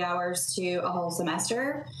 to 3 hours to a whole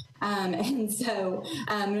semester. And so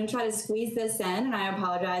I'm going to try to squeeze this in, and I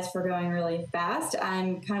apologize for going really fast.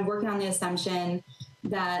 I'm kind of working on the assumption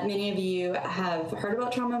that many of you have heard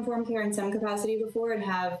about trauma-informed care in some capacity before and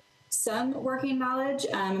have some working knowledge.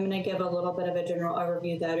 I'm going to give a little bit of a general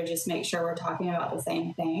overview, though, to just make sure we're talking about the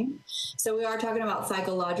same thing. So we are talking about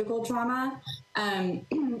psychological trauma,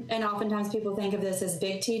 and oftentimes people think of this as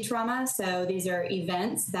big T trauma. So these are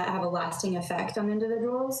events that have a lasting effect on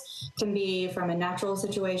individuals. It can be from a natural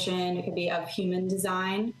situation. It could be of human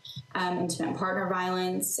design, intimate partner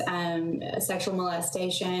violence, sexual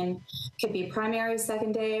molestation. It could be primary,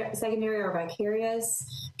 secondary, or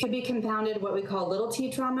vicarious. It could be compounded what we call little T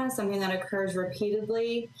trauma, something that occurs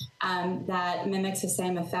repeatedly that mimics the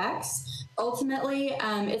same effects. Ultimately,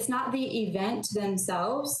 it's not the event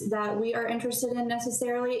themselves that we are interested in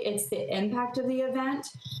necessarily, it's the impact of the event.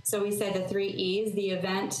 So we say the 3 E's, the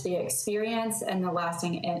event, the experience, and the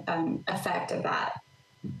lasting effect of that.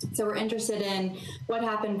 So we're interested in what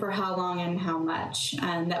happened for how long and how much,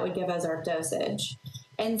 and that would give us our dosage.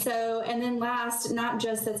 And then last, not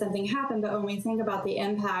just that something happened, but when we think about the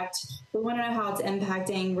impact, we want to know how it's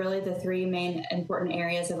impacting really the 3 main important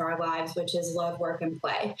areas of our lives, which is love, work, and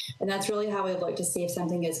play. And that's really how we look to see if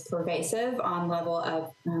something is pervasive on level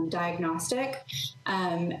of diagnostic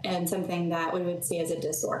and something that we would see as a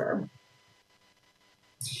disorder.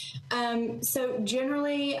 So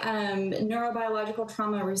generally, neurobiological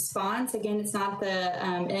trauma response, again, it's not the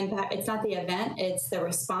impact, it's not the event, it's the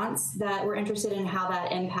response that we're interested in, how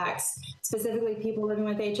that impacts specifically people living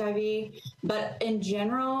with HIV. But in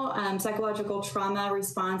general, psychological trauma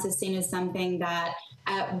response is seen as something that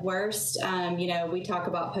at worst, we talk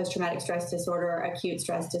about post-traumatic stress disorder, or acute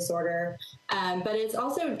stress disorder, but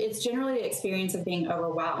it's generally the experience of being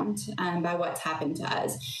overwhelmed by what's happened to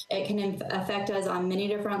us. It can affect us on many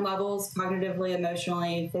different levels, cognitively,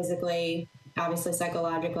 emotionally, physically, obviously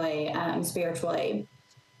psychologically, spiritually,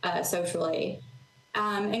 socially.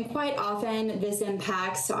 And quite often this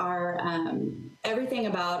impacts our everything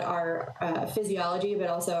about our physiology, but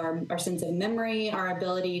also our sense of memory, our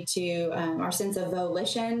ability to, our sense of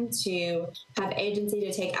volition, to have agency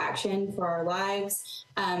to take action for our lives,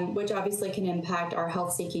 which obviously can impact our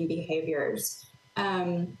health-seeking behaviors.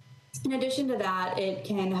 In addition to that, it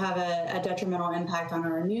can have a detrimental impact on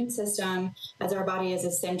our immune system, as our body is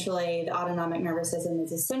essentially, the autonomic nervous system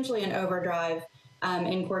is essentially in overdrive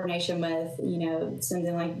in coordination with,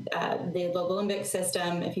 something like the limbic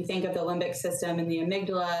system. If you think of the limbic system and the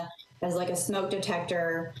amygdala as like a smoke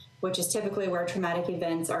detector, which is typically where traumatic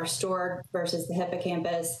events are stored versus the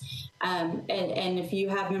hippocampus. And if you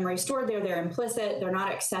have memory stored there, they're implicit, they're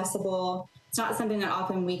not accessible. It's not something that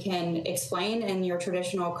often we can explain in your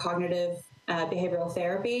traditional cognitive behavioral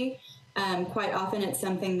therapy. Quite often it's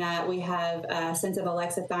something that we have a sense of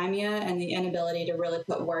alexithymia and the inability to really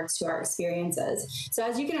put words to our experiences. So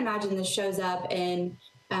as you can imagine, this shows up in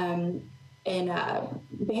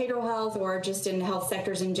behavioral health or just in health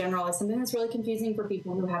sectors in general as something that's really confusing for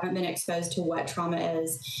people who haven't been exposed to what trauma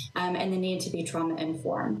is and the need to be trauma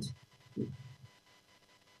informed.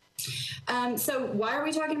 So why are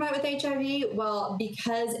we talking about it with HIV? Well,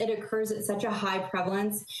 because it occurs at such a high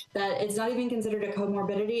prevalence that it's not even considered a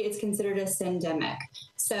comorbidity, it's considered a syndemic.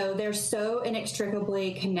 So they're so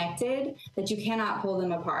inextricably connected that you cannot pull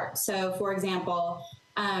them apart. So for example,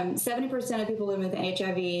 70% of people living with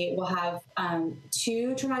HIV will have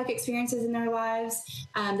 2 traumatic experiences in their lives.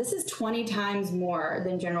 This is 20 times more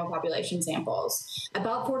than general population samples.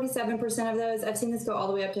 About 47% of those, I've seen this go all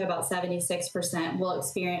the way up to about 76%,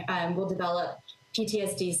 will develop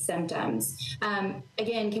PTSD symptoms.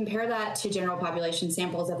 Again, compare that to general population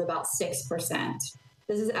samples of about 6%.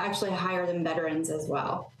 This is actually higher than veterans as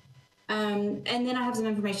well. And then I have some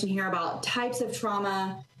information here about types of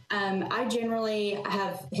trauma. I generally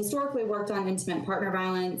have historically worked on intimate partner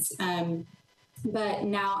violence, but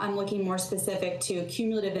now I'm looking more specific to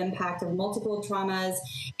cumulative impact of multiple traumas,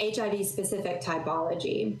 HIV-specific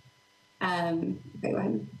typology. Okay, go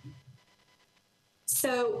ahead.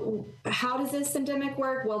 So how does this syndemic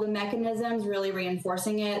work? Well, the mechanisms really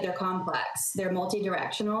reinforcing it, they're complex. They're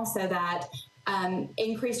multi-directional so that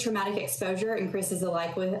increased traumatic exposure increases the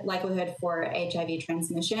likelihood for HIV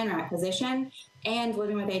transmission or acquisition, and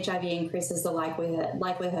living with HIV increases the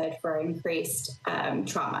likelihood for increased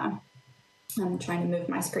trauma. I'm trying to move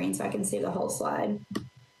my screen so I can see the whole slide.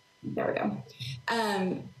 There we go.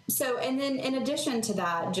 So, and then in addition to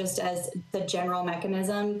that, just as the general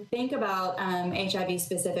mechanism, think about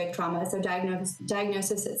HIV-specific trauma. So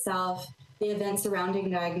diagnosis itself, the events surrounding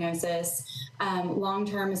diagnosis,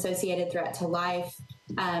 long-term associated threat to life,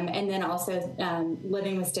 and then also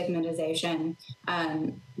living with stigmatization,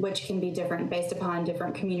 which can be different based upon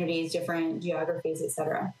different communities, different geographies, et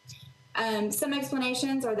cetera. Some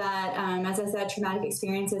explanations are that, as I said, traumatic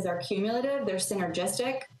experiences are cumulative, they're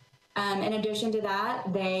synergistic. In addition to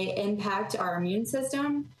that, they impact our immune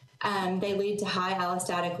system. They lead to high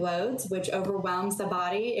allostatic loads, which overwhelms the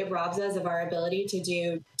body. It robs us of our ability to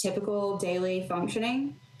do typical daily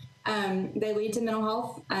functioning. They lead to mental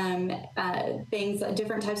health, things,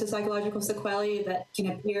 different types of psychological sequelae that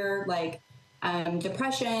can appear like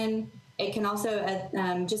depression. It can also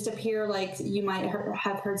just appear like you might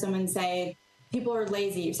have heard someone say, people are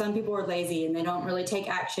lazy. Some people are lazy and they don't really take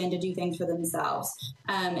action to do things for themselves.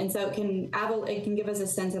 And so it can give us a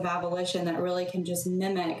sense of avolition that really can just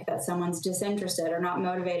mimic that someone's disinterested or not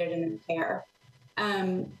motivated in their care.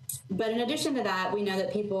 But in addition to that, we know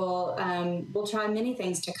that people will try many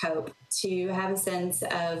things to cope, to have a sense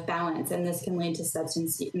of balance, and this can lead to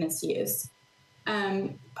substance misuse.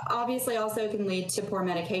 Obviously also can lead to poor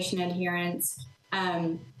medication adherence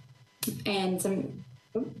and some...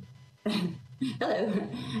 Hello.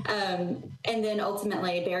 And then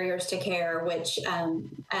ultimately barriers to care, which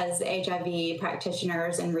as HIV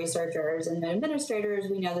practitioners and researchers and administrators,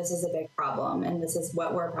 we know this is a big problem. And this is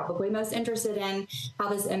what we're probably most interested in, how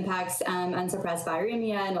this impacts unsuppressed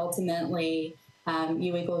viremia and ultimately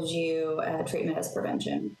U=U treatment as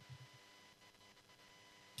prevention.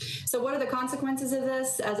 So what are the consequences of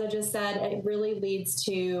this? As I just said, it really leads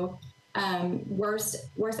to worse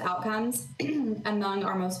outcomes among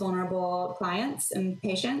our most vulnerable clients and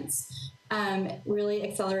patients, really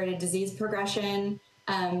accelerated disease progression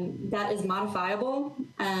that is modifiable,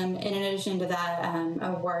 and in addition to that,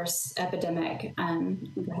 a worse epidemic.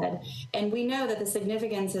 Go ahead. And we know that the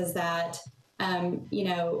significance is that,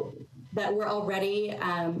 that we're already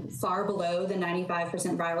far below the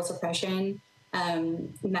 95% viral suppression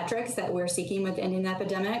metrics that we're seeking with ending the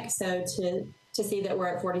epidemic. So to see that we're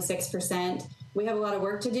at 46%. We have a lot of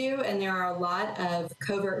work to do, and there are a lot of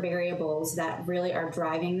covert variables that really are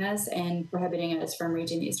driving this and prohibiting us from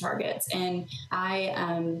reaching these targets. And I,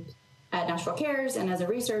 at Nashville Cares and as a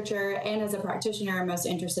researcher and as a practitioner, am most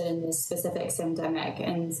interested in this specific syndemic.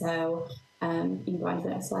 And so you can go on to the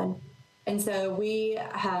next slide. And so we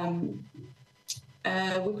probably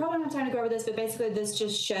don't have time to go over this, but basically this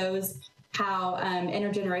just shows how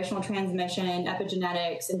intergenerational transmission,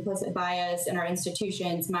 epigenetics, implicit bias in our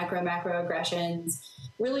institutions, macroaggressions,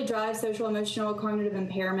 really drive social, emotional, cognitive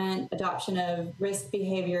impairment, adoption of risk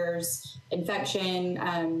behaviors, infection,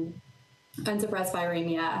 unsuppressed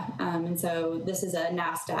viremia. And so this is a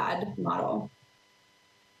NASTAD model.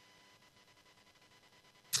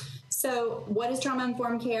 So what is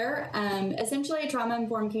trauma-informed care? Essentially,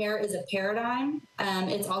 trauma-informed care is a paradigm.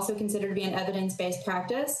 It's also considered to be an evidence-based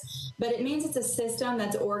practice, but it means it's a system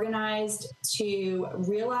that's organized to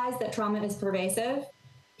realize that trauma is pervasive.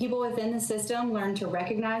 People within the system learn to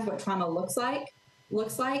recognize what trauma looks like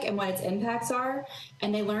and what its impacts are,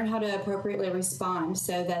 and they learn how to appropriately respond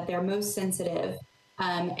so that they're most sensitive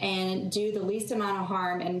and do the least amount of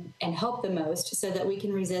harm and help the most so that we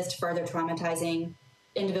can resist further traumatizing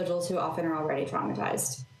individuals who often are already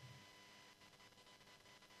traumatized.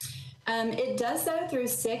 It does so through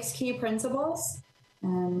 6 key principles.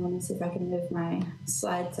 Let me see if I can move my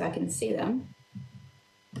slides so I can see them.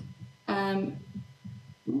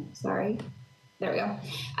 Sorry. There we go.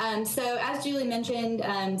 So as Julie mentioned,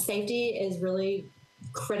 safety is really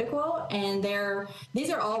critical, and these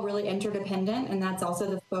are all really interdependent, and that's also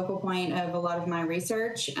the focal point of a lot of my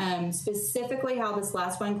research, specifically how this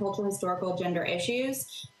last one, cultural, historical, gender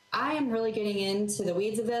issues. I am really getting into the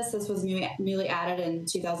weeds of this. This was newly added in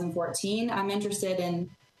 2014. I'm interested in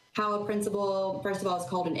how a principle, first of all, is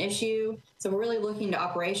called an issue. So we're really looking to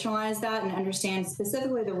operationalize that and understand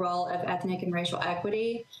specifically the role of ethnic and racial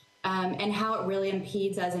equity and how it really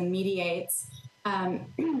impedes us and mediates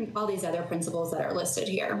all these other principles that are listed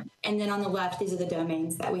here. And then on the left, these are the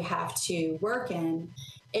domains that we have to work in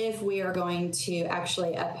if we are going to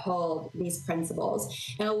actually uphold these principles.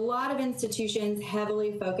 And a lot of institutions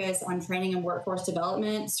heavily focus on training and workforce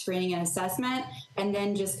development, screening and assessment, and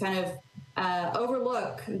then just kind of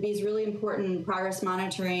overlook these really important progress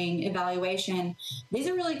monitoring, evaluation. These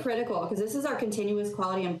are really critical because this is our continuous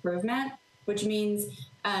quality improvement, which means,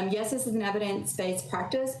 yes, this is an evidence-based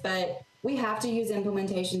practice, but we have to use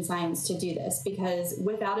implementation science to do this, because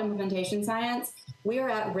without implementation science, we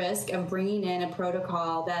are at risk of bringing in a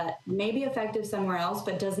protocol that may be effective somewhere else,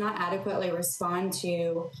 but does not adequately respond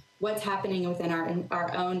to what's happening within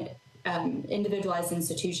our own individualized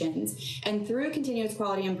institutions. And through continuous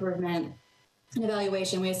quality improvement and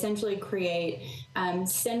evaluation, we essentially create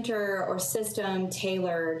center or system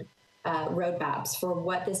tailored roadmaps for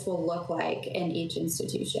what this will look like in each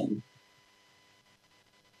institution.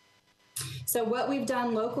 So what we've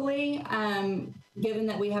done locally, given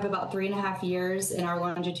that we have about 3.5 years in our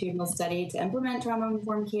longitudinal study to implement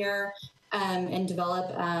trauma-informed care and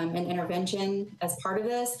develop an intervention as part of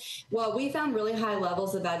this, well, we found really high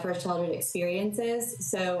levels of adverse childhood experiences.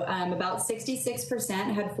 So about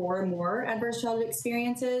 66% had 4 or more adverse childhood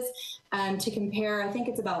experiences. To compare, I think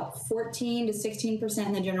it's about 14 to 16%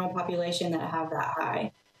 in the general population that have that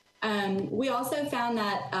high. We also found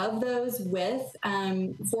that of those with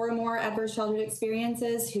 4 or more adverse childhood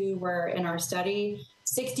experiences who were in our study,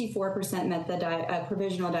 64% met the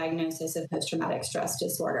provisional diagnosis of post-traumatic stress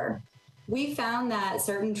disorder. We found that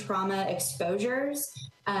certain trauma exposures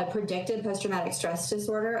predicted post-traumatic stress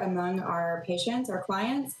disorder among our patients, our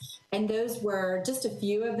clients, and those were just a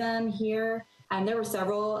few of them here. There were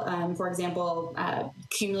several, for example,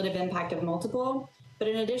 cumulative impact of multiple. But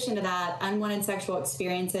in addition to that, unwanted sexual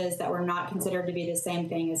experiences that were not considered to be the same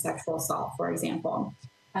thing as sexual assault, for example.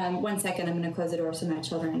 1 second, I'm going to close the door so my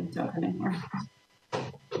children don't come in here.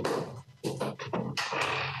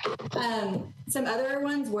 Some other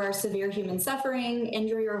ones were severe human suffering,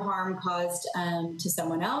 injury or harm caused to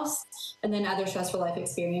someone else, and then other stressful life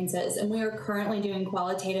experiences. And we are currently doing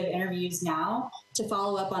qualitative interviews now to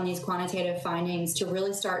follow up on these quantitative findings to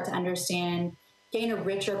really start to understand, gain a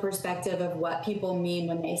richer perspective of what people mean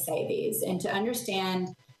when they say these, and to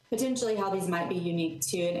understand potentially how these might be unique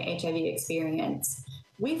to an HIV experience.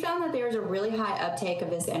 We found that there's a really high uptake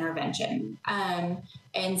of this intervention.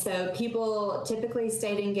 And so people typically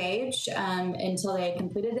stayed engaged until they had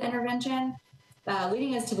completed the intervention,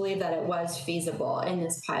 leading us to believe that it was feasible in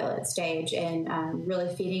this pilot stage and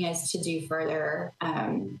really feeding us to do further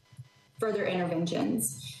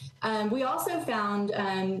interventions. We also found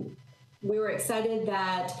we were excited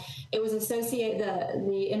that it was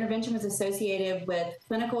the intervention was associated with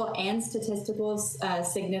clinical and statistical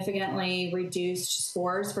significantly reduced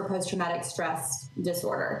scores for post-traumatic stress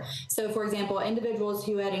disorder. So, for example, individuals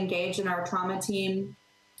who had engaged in our trauma team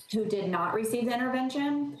who did not receive the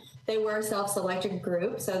intervention, they were a self-selected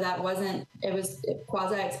group, so it was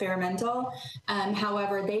quasi-experimental.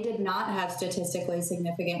 However, they did not have statistically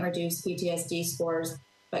significant reduced PTSD scores,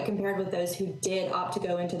 but compared with those who did opt to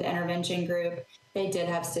go into the intervention group, they did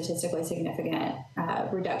have statistically significant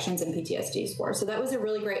reductions in PTSD scores. So that was a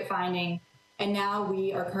really great finding And now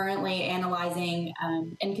we are currently analyzing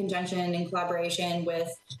in conjunction, in collaboration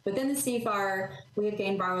within the CFAR, we have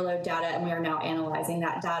gained viral load data, and we are now analyzing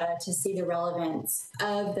that data to see the relevance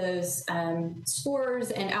of those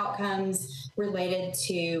scores and outcomes related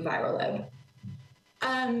to viral load.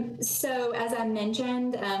 So as I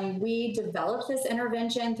mentioned, we developed this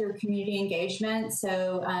intervention through community engagement.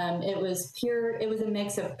 So it was a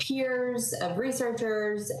mix of peers, of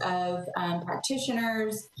researchers, of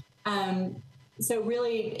practitioners. So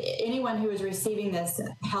really anyone who was receiving this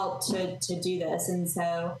helped to do this. And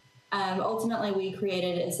so ultimately we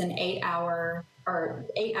created it's an 8 hour,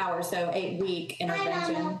 so 8 week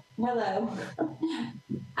intervention. Hello.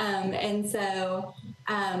 And so,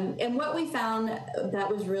 and what we found that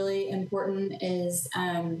was really important is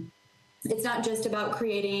it's not just about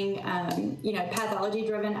creating,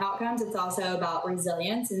 pathology-driven outcomes. It's also about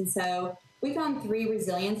resilience. And so we found 3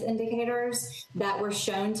 resilience indicators that were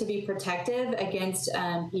shown to be protective against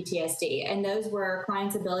PTSD. And those were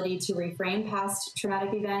clients' ability to reframe past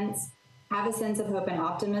traumatic events, have a sense of hope and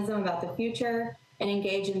optimism about the future, and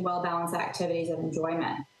engage in well-balanced activities of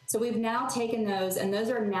enjoyment. So we've now taken those, and those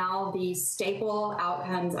are now the staple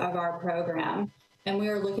outcomes of our program. And we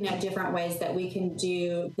are looking at different ways that we can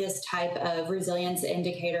do this type of resilience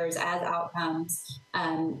indicators as outcomes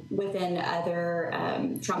within other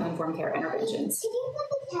trauma-informed care interventions. Can you put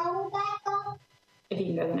the towel back up? If you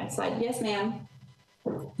can go to the next slide. Yes, ma'am.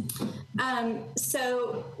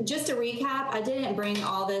 So just to recap, I didn't bring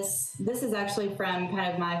all this. This is actually from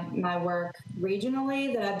kind of my work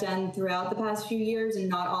regionally that I've done throughout the past few years, and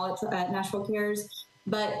not all at Nashville Cares,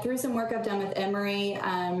 but through some work I've done with Emory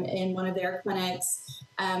in one of their clinics.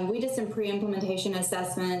 We did some pre-implementation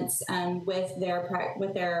assessments with their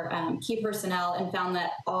key personnel, and found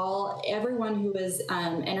that everyone who was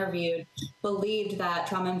interviewed believed that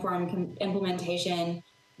trauma-informed implementation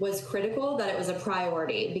was critical, that it was a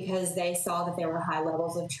priority, because they saw that there were high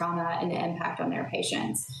levels of trauma and the impact on their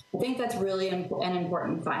patients. I think that's really an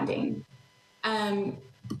important finding.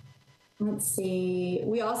 Let's see.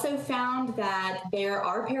 We also found that there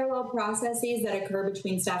are parallel processes that occur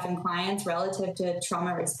between staff and clients relative to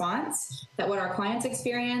trauma response, that what our clients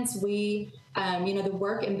experience, the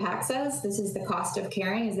work impacts us. This is the cost of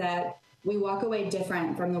caring, is that we walk away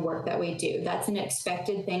different from the work that we do. That's an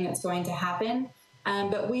expected thing that's going to happen.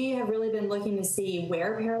 But we have really been looking to see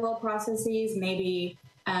where parallel processes, maybe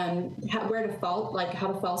where to fault, like how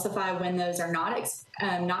to falsify when those are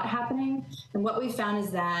not happening. And what we found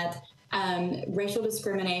is that racial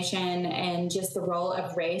discrimination and just the role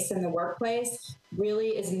of race in the workplace really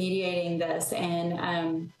is mediating this,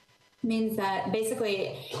 and means that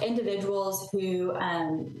basically individuals who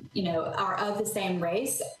are of the same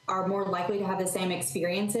race are more likely to have the same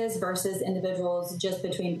experiences versus individuals just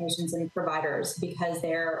between patients and providers, because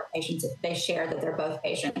they're patients, they share that they're both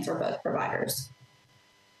patients or both providers.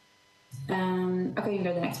 Okay, you can go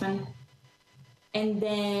to the next one. And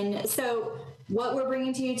then, so what we're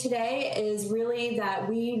bringing to you today is really that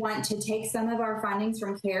we want to take some of our findings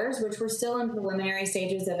from CARES, which we're still in preliminary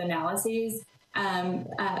stages of analyses,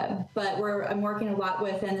 but I'm working a lot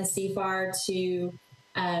within the CFAR to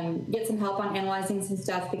get some help on analyzing some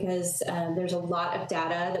stuff, because there's a lot of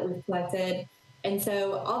data that we've collected. And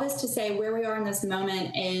so all this to say, where we are in this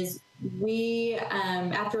moment is we,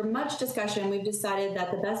 after much discussion, we've decided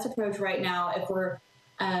that the best approach right now, if we're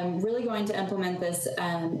really going to implement this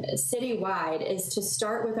citywide, is to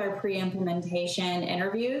start with our pre-implementation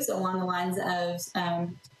interviews along the lines of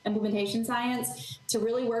implementation science, to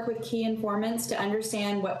really work with key informants to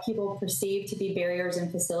understand what people perceive to be barriers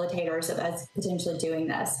and facilitators of us potentially doing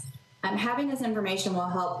this. Having this information will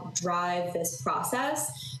help drive this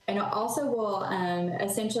process, and it also will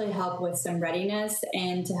essentially help with some readiness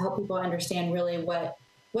and to help people understand really what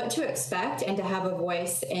to expect and to have a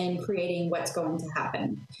voice in creating what's going to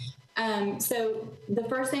happen. So the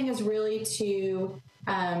first thing is really to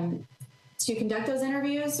conduct those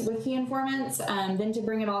interviews with key informants, then to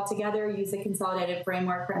bring it all together, use the consolidated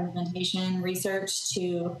framework for implementation research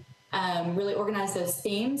to really organize those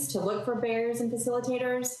themes, to look for barriers and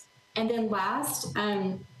facilitators. And then last,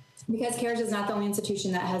 because CARES is not the only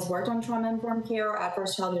institution that has worked on trauma-informed care or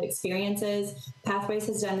adverse childhood experiences, Pathways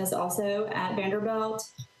has done this also at Vanderbilt,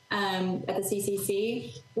 at the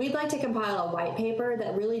CCC. We'd like to compile a white paper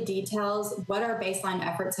that really details what our baseline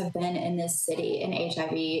efforts have been in this city in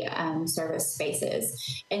HIV service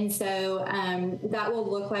spaces. And so that will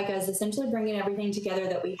look like us essentially bringing everything together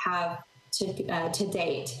that we have to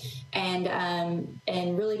date,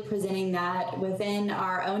 and really presenting that within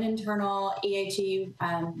our own internal EHE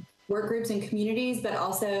work groups and communities, but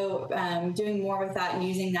also doing more with that and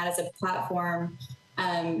using that as a platform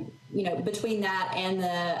between that and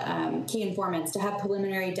the key informants, to have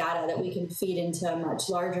preliminary data that we can feed into a much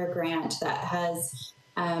larger grant that has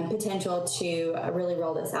potential to really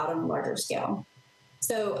roll this out on a larger scale.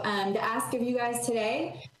 So the ask of you guys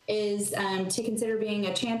today is to consider being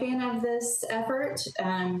a champion of this effort,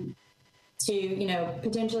 to,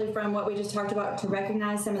 potentially from what we just talked about, to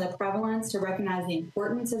recognize some of the prevalence, to recognize the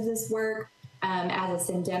importance of this work as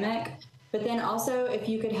a syndemic. But then also, if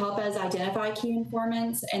you could help us identify key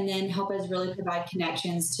informants and then help us really provide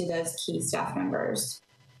connections to those key staff members.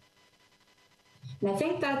 And I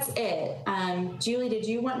think that's it. Julie, did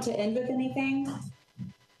you want to end with anything?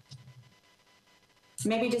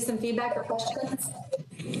 Maybe just some feedback or questions?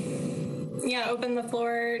 Yeah, open the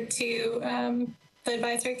floor to the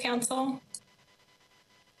advisory council.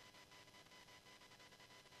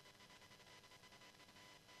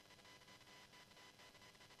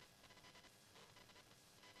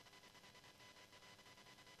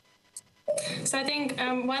 So I think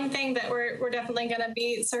one thing that we're definitely going to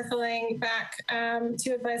be circling back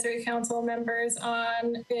to advisory council members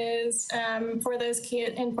on is for those key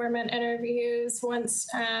informant interviews, once,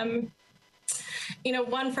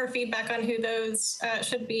 one for feedback on who those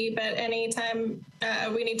should be, but anytime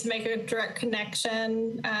we need to make a direct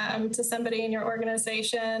connection to somebody in your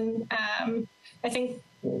organization, I think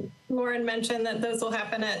Lauren mentioned that those will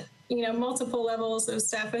happen at multiple levels of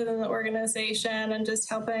staff within the organization, and just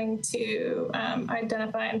helping to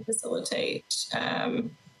identify and facilitate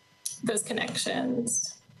those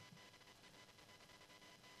connections.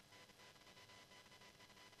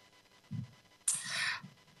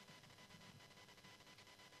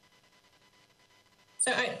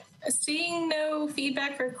 So seeing no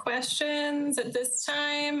feedback or questions at this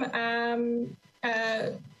time,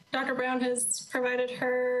 Dr. Brown has provided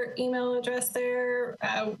her email address there.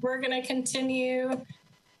 We're going to continue,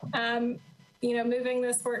 moving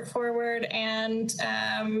this work forward, and,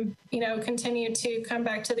 continue to come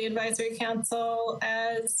back to the advisory council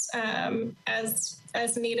as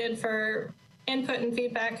needed for input and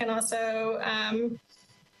feedback, and also,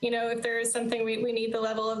 if there is something we need the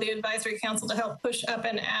level of the advisory council to help push up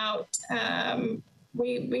and out.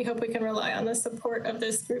 We hope we can rely on the support of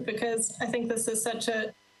this group, because I think this is such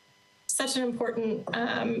an important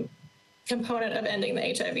component of ending the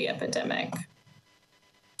HIV epidemic.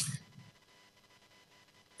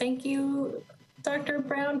 Thank you, Dr.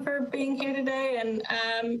 Brown, for being here today. And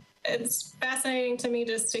it's fascinating to me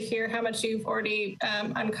just to hear how much you've already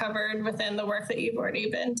uncovered within the work that you've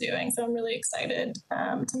already been doing. So I'm really excited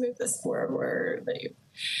to move this forward.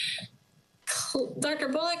 Dr.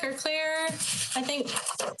 Bullock or Claire, I think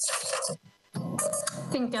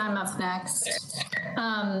I'm up next.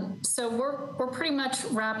 So we're pretty much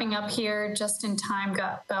wrapping up here just in time.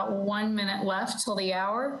 Got about 1 minute left till the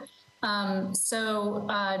hour.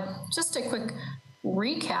 Just a quick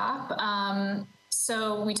recap.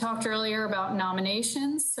 So we talked earlier about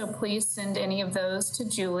nominations. So please send any of those to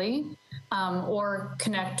Julie, or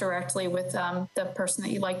connect directly with the person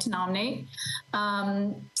that you'd like to nominate.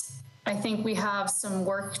 I think we have some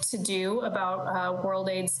work to do about World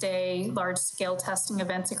AIDS Day, large-scale testing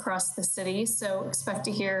events across the city. So expect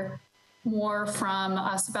to hear more from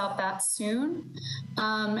us about that soon.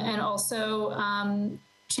 And also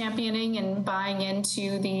championing and buying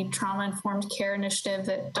into the trauma-informed care initiative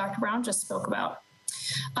that Dr. Brown just spoke about.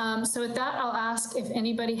 So with that, I'll ask if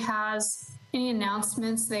anybody has any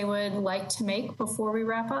announcements they would like to make before we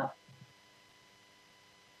wrap up.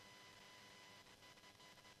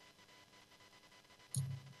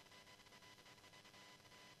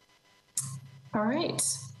 All right.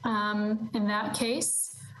 In that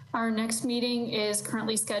case, our next meeting is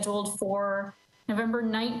currently scheduled for November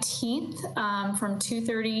 19th from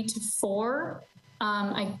 2:30 to 4.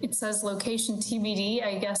 It says location TBD.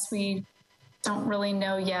 I guess we don't really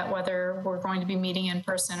know yet whether we're going to be meeting in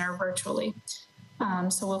person or virtually.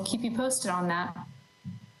 So we'll keep you posted on that.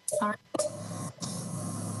 All right.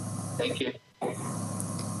 Thank you.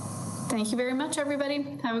 Thank you very much,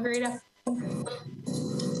 everybody. Have a great afternoon.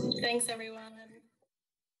 Thanks, everyone.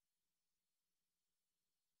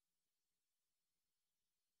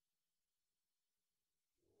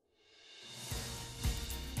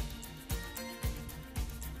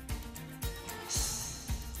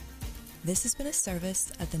 This has been a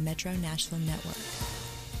service of the Metro Nashville Network.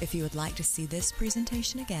 If you would like to see this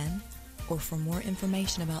presentation again, or for more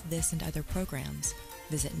information about this and other programs,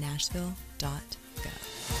 visit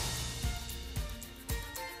nashville.gov.